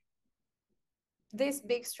like this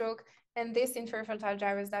big stroke and this inferior frontal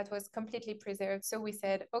gyrus that was completely preserved. So we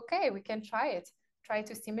said, okay, we can try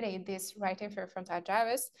to stimulate this right inferior frontal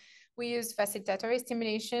gyrus. We use facilitatory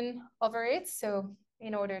stimulation over it. So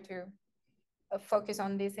in order to focus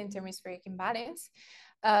on this interhemispheric imbalance.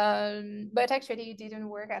 But actually it didn't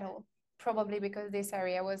work at all, probably because this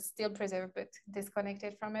area was still preserved but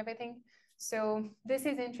disconnected from everything. So this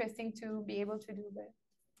is interesting to be able to do that.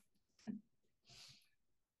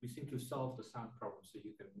 We seem to solve the sound problem, so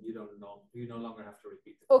you no longer have to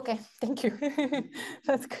repeat it. Okay, thank you.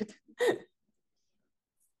 That's good. I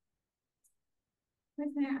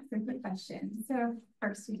was going to ask a quick question. So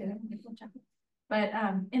first, you did a wonderful job. But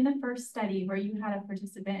in the first study where you had a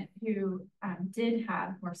participant who did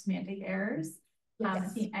have more semantic errors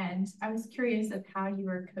at the end, I was curious of how you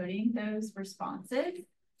were coding those responses,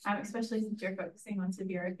 especially since you're focusing on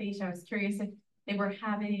severe aphasia. I was curious if they were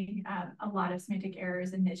having a lot of semantic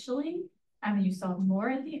errors initially, and you saw more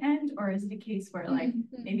at the end, or is it a case where like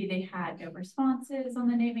maybe they had no responses on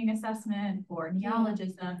the naming assessment or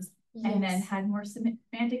neologisms, and then had more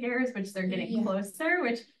semantic errors, which they're getting closer,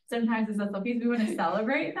 which sometimes as SLPs, we want to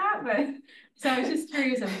celebrate that, but so I was just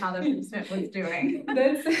curious of how the participant was doing.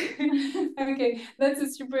 That's a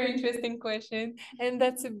super interesting question. And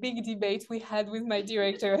that's a big debate we had with my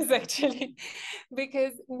directors, actually,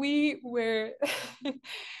 because we were,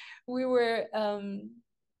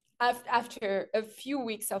 after a few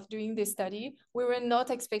weeks of doing this study, we were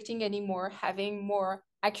not expecting anymore having more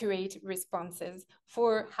accurate responses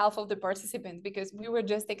for half of the participants, because we were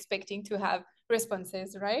just expecting to have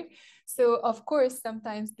responses, right? So of course,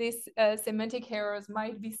 sometimes these semantic errors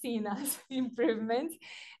might be seen as improvements.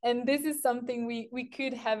 And this is something we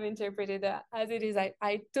could have interpreted as it is.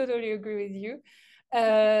 I totally agree with you.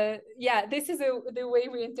 This is the way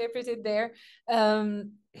we interpret it there.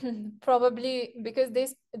 Probably because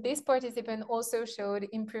this participant also showed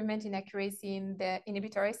improvement in accuracy in the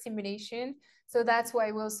inhibitory stimulation. So that's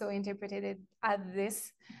why we also interpreted it as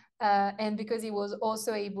this. And because he was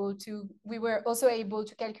also we were also able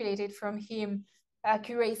to calculate it from him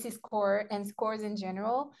accuracy score and scores in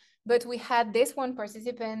general. But we had this one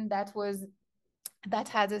participant that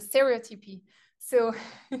had a stereotypy. So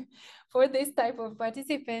for this type of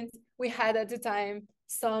participants, we had at the time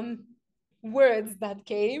some words that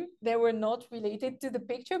came. They were not related to the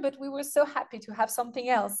picture, but we were so happy to have something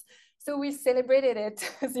else. So we celebrated it,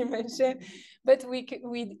 as you mentioned, but we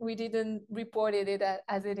didn't report it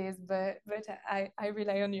as it is. But I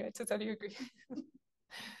rely on you. I totally agree.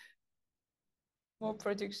 More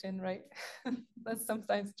production, right? That's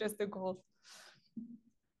sometimes just the goal.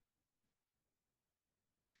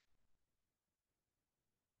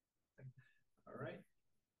 All right.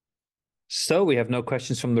 So we have no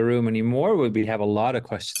questions from the room anymore. We have a lot of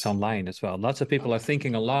questions online as well. Lots of people are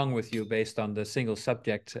thinking along with you based on the single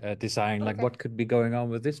subject design, like what could be going on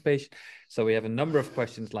with this patient. So we have a number of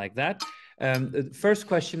questions like that. The first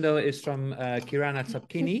question, though, is from Kirana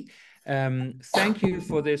Tsapkini. Thank you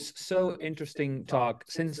for this so interesting talk.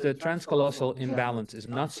 Since the transcolossal imbalance is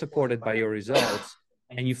not supported by your results,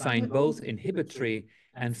 and you find both inhibitory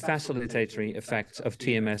and facilitatory effects of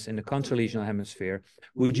TMS in the contralesional hemisphere,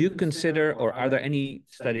 would you consider, or are there any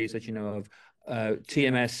studies that you know of,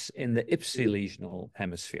 TMS in the ipsilesional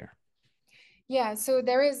hemisphere? Yeah, so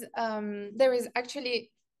there is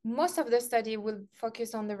actually, most of the study will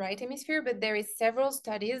focus on the right hemisphere, but there is several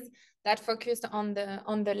studies that focused on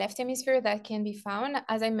the left hemisphere that can be found.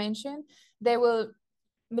 As I mentioned,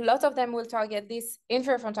 a lot of them will target this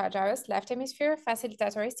inferior frontal gyrus, left hemisphere,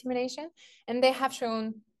 facilitatory stimulation, and they have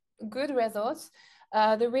shown good results.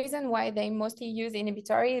 The reason why they mostly use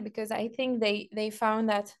inhibitory is because I think they found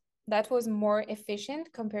that was more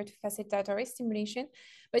efficient compared to facilitatory stimulation.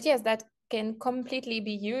 But yes, that can completely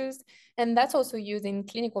be used, and that's also used in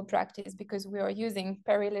clinical practice because we are using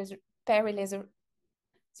perilaser,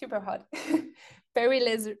 super hard,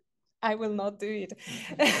 perilaser. I will not do it.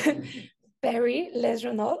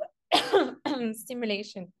 Perilesional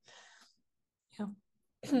stimulation. Yeah.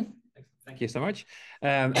 Thank you so much.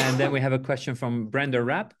 And then we have a question from Brenda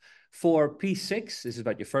Rapp. For P6, this is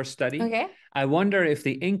about your first study. Okay. I wonder if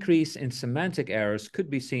the increase in semantic errors could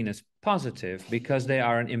be seen as positive because they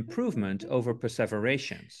are an improvement over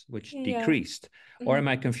perseverations, which decreased. Or am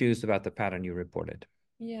I confused about the pattern you reported?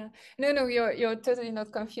 Yeah, no, you're totally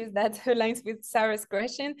not confused. That aligns with Sarah's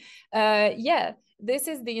question. Yeah, this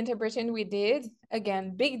is the interpretation we did.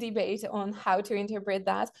 Again, big debate on how to interpret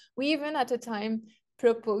that. We even at the time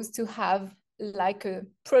proposed to have like a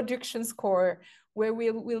production score where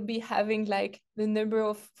we'll be having like the number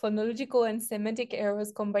of phonological and semantic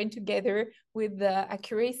errors combined together with the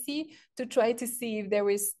accuracy to try to see if there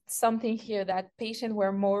is something here that patients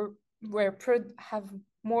have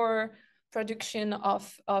more production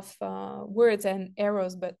of words and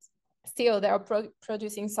arrows, but still they are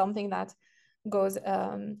producing something that goes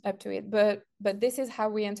up to it. But this is how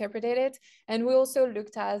we interpreted it. And we also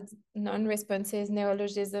looked at non-responses,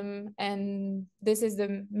 neologism, and this is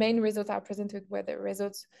the main results I presented were the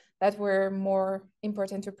results that were more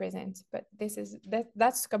important to present. But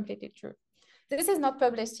that's completely true. This is not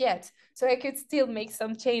published yet, so I could still make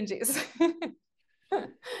some changes.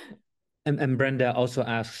 And Brenda also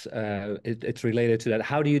asks, it's related to that.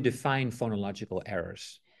 How do you define phonological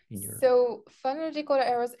errors? So phonological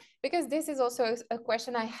errors, because this is also a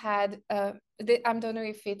question I had, I don't know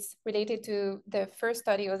if it's related to the first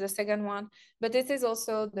study or the second one, but this is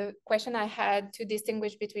also the question I had to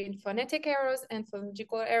distinguish between phonetic errors and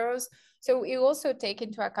phonological errors. So we also take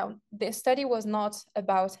into account, the study was not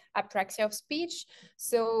about apraxia of speech,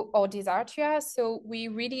 or dysarthria. So we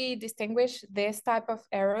really distinguish this type of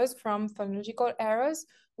errors from phonological errors,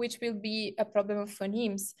 which will be a problem of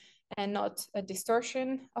phonemes and not a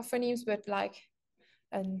distortion of phonemes, but like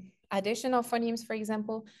an addition of phonemes, for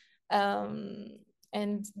example.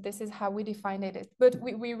 And this is how we defined it. But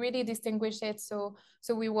we really distinguish it so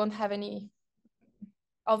we won't have any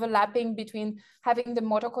overlapping between having the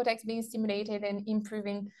motor cortex being stimulated and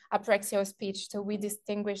improving apraxia of speech. So we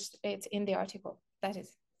distinguished it in the article that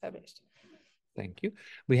is published. Thank you.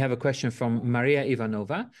 We have a question from Maria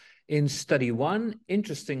Ivanova. In study 1,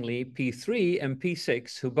 interestingly, P3 and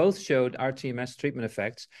P6, who both showed rTMS treatment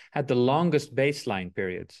effects, had the longest baseline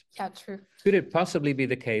periods. Yeah, true. Could it possibly be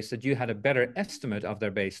the case that you had a better estimate of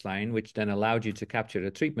their baseline, which then allowed you to capture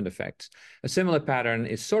the treatment effects? A similar pattern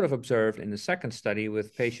is sort of observed in the second study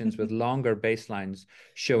with patients with longer baselines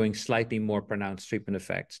showing slightly more pronounced treatment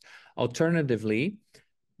effects. Alternatively,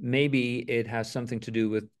 maybe it has something to do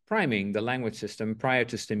with priming the language system prior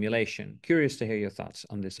to stimulation. Curious to hear your thoughts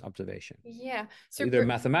on this observation. Yeah. Either a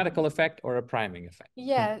mathematical effect or a priming effect.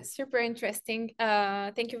 Yeah, super interesting.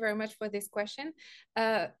 Thank you very much for this question.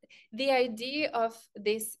 The idea of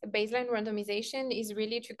this baseline randomization is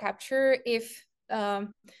really to capture if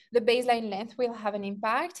the baseline length will have an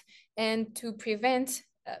impact and to prevent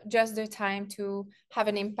just the time to have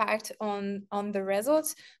an impact on the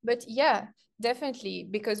results. But yeah, definitely,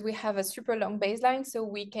 because we have a super long baseline, so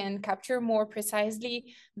we can capture more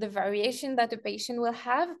precisely the variation that the patient will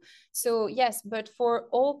have. So yes, but for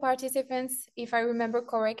all participants, if I remember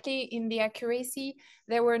correctly, in the accuracy,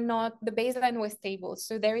 the baseline was stable.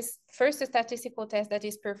 So there is first a statistical test that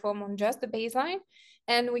is performed on just the baseline,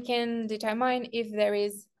 and we can determine if there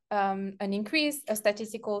is an increase, a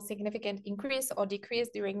statistical significant increase or decrease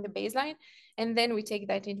during the baseline. And then we take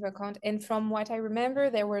that into account. And from what I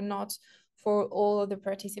remember, there were not for all of the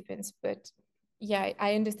participants, but yeah,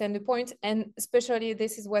 I understand the point. And especially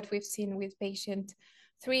this is what we've seen with patient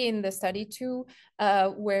 3 in the study 2,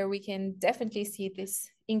 where we can definitely see this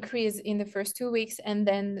increase in the first 2 weeks and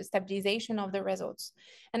then the stabilization of the results.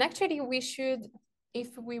 And actually we should,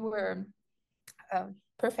 if we were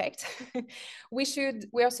perfect, we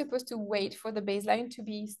are supposed to wait for the baseline to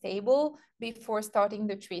be stable before starting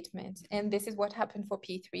the treatment. And this is what happened for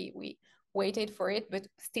P3. We waited for it, but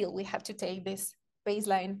still we have to take this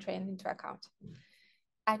baseline trend into account.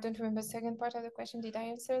 I don't remember the second part of the question. Did I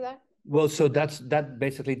answer that? Well, so that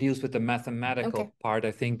basically deals with the mathematical part.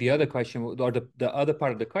 I think the other question, or the other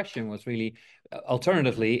part of the question was really,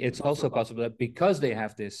 alternatively, it's also possible that because they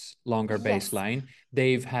have this longer baseline,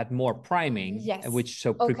 they've had more priming, which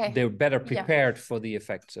they're better prepared for the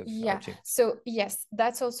effects of RTMS. So yes,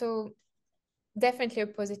 that's also definitely a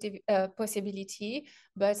positive possibility,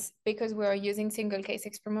 but because we are using single case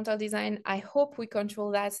experimental design, I hope we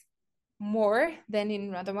control that more than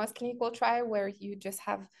in randomized clinical trial where you just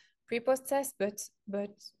have pre-post test, but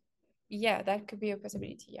yeah, that could be a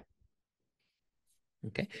possibility. Yeah.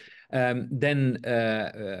 Okay. Then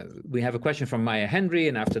we have a question from Maya Henry,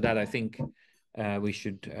 and after that, I think we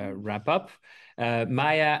should wrap up.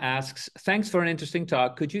 Maya asks, thanks for an interesting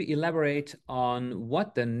talk. Could you elaborate on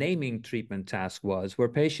what the naming treatment task was? Were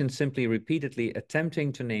patients simply repeatedly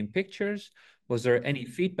attempting to name pictures? Was there any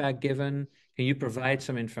feedback given? Can you provide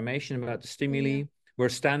some information about the stimuli? Yeah. Were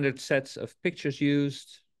standard sets of pictures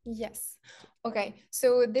used? Yes. Okay,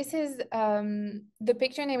 so this is the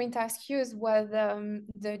picture naming task used was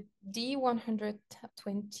the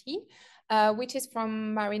D120, which is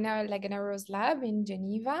from Marina Laganaro's lab in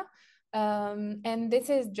Geneva. And this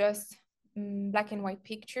is just black and white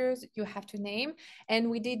pictures you have to name. And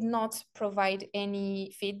we did not provide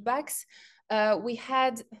any feedbacks. We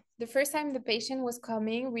had, the first time the patient was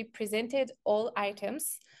coming, we presented all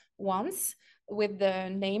items once with the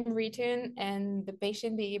name written and the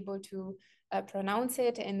patient be able to pronounce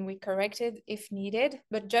it, and we corrected if needed,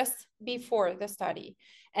 but just before the study.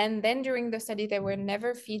 And then during the study, there were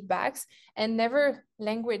never feedbacks and never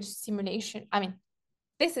language simulation. I mean,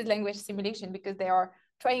 this is language simulation because they are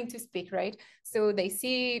trying to speak, right? So they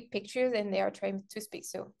see pictures and they are trying to speak.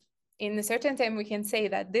 So in a certain time, we can say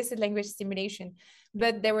that this is language simulation,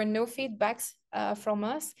 but there were no feedbacks from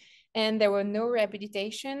us and there were no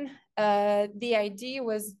rehabilitation. The idea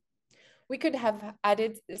was we could have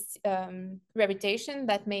added this, rehabilitation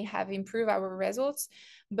that may have improved our results,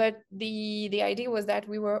 but the idea was that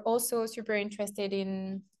we were also super interested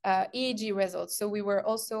in EEG results. So we were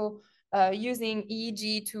also using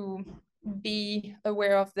EEG to be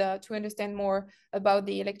aware of to understand more about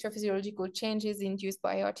the electrophysiological changes induced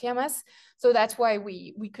by rTMS. So that's why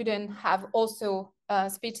we couldn't have also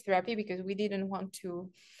speech therapy, because we didn't want to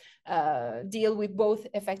deal with both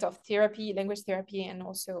effects of therapy, language therapy, and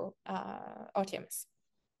also rTMS.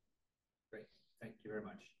 Great, thank you very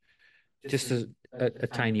much. Just a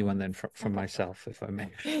tiny one then from myself, if I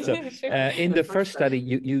may. So in the first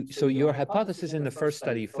study, so your hypothesis in the first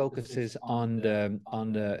study focuses on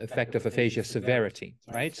the effect of aphasia severity,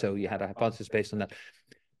 right? So you had a hypothesis based on that.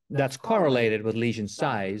 That's correlated with lesion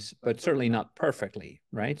size, but certainly not perfectly,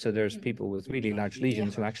 right? So there's people with really large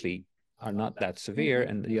lesions who actually are not that severe,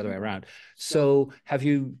 and the other way around. So have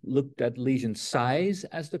you looked at lesion size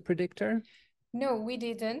as the predictor? No, we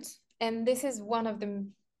didn't. And this is one of the,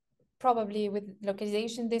 probably with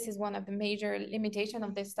localization, this is one of the major limitations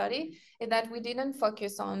of this study, is that we didn't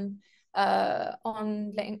focus on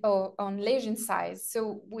lesion size.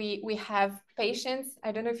 So we have patients,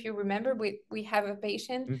 I don't know if you remember, we have a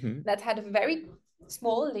patient that had a very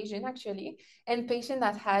small lesion actually, and patient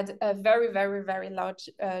that had a very, very, very large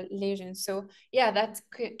lesion. So yeah, that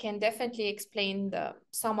can definitely explain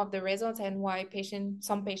some of the results and why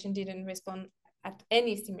some patient didn't respond at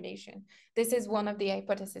any stimulation. This is one of the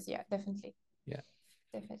hypotheses. Yeah, definitely. Yeah,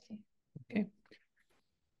 definitely. Okay.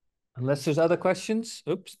 Unless there's other questions.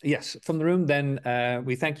 Oops. Yes, from the room. Then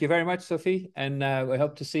we thank you very much, Sophie, and we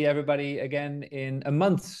hope to see everybody again in a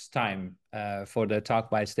month's time for the talk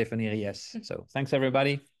by Sophie Arheix. So thanks,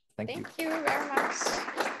 everybody. Thank you very much.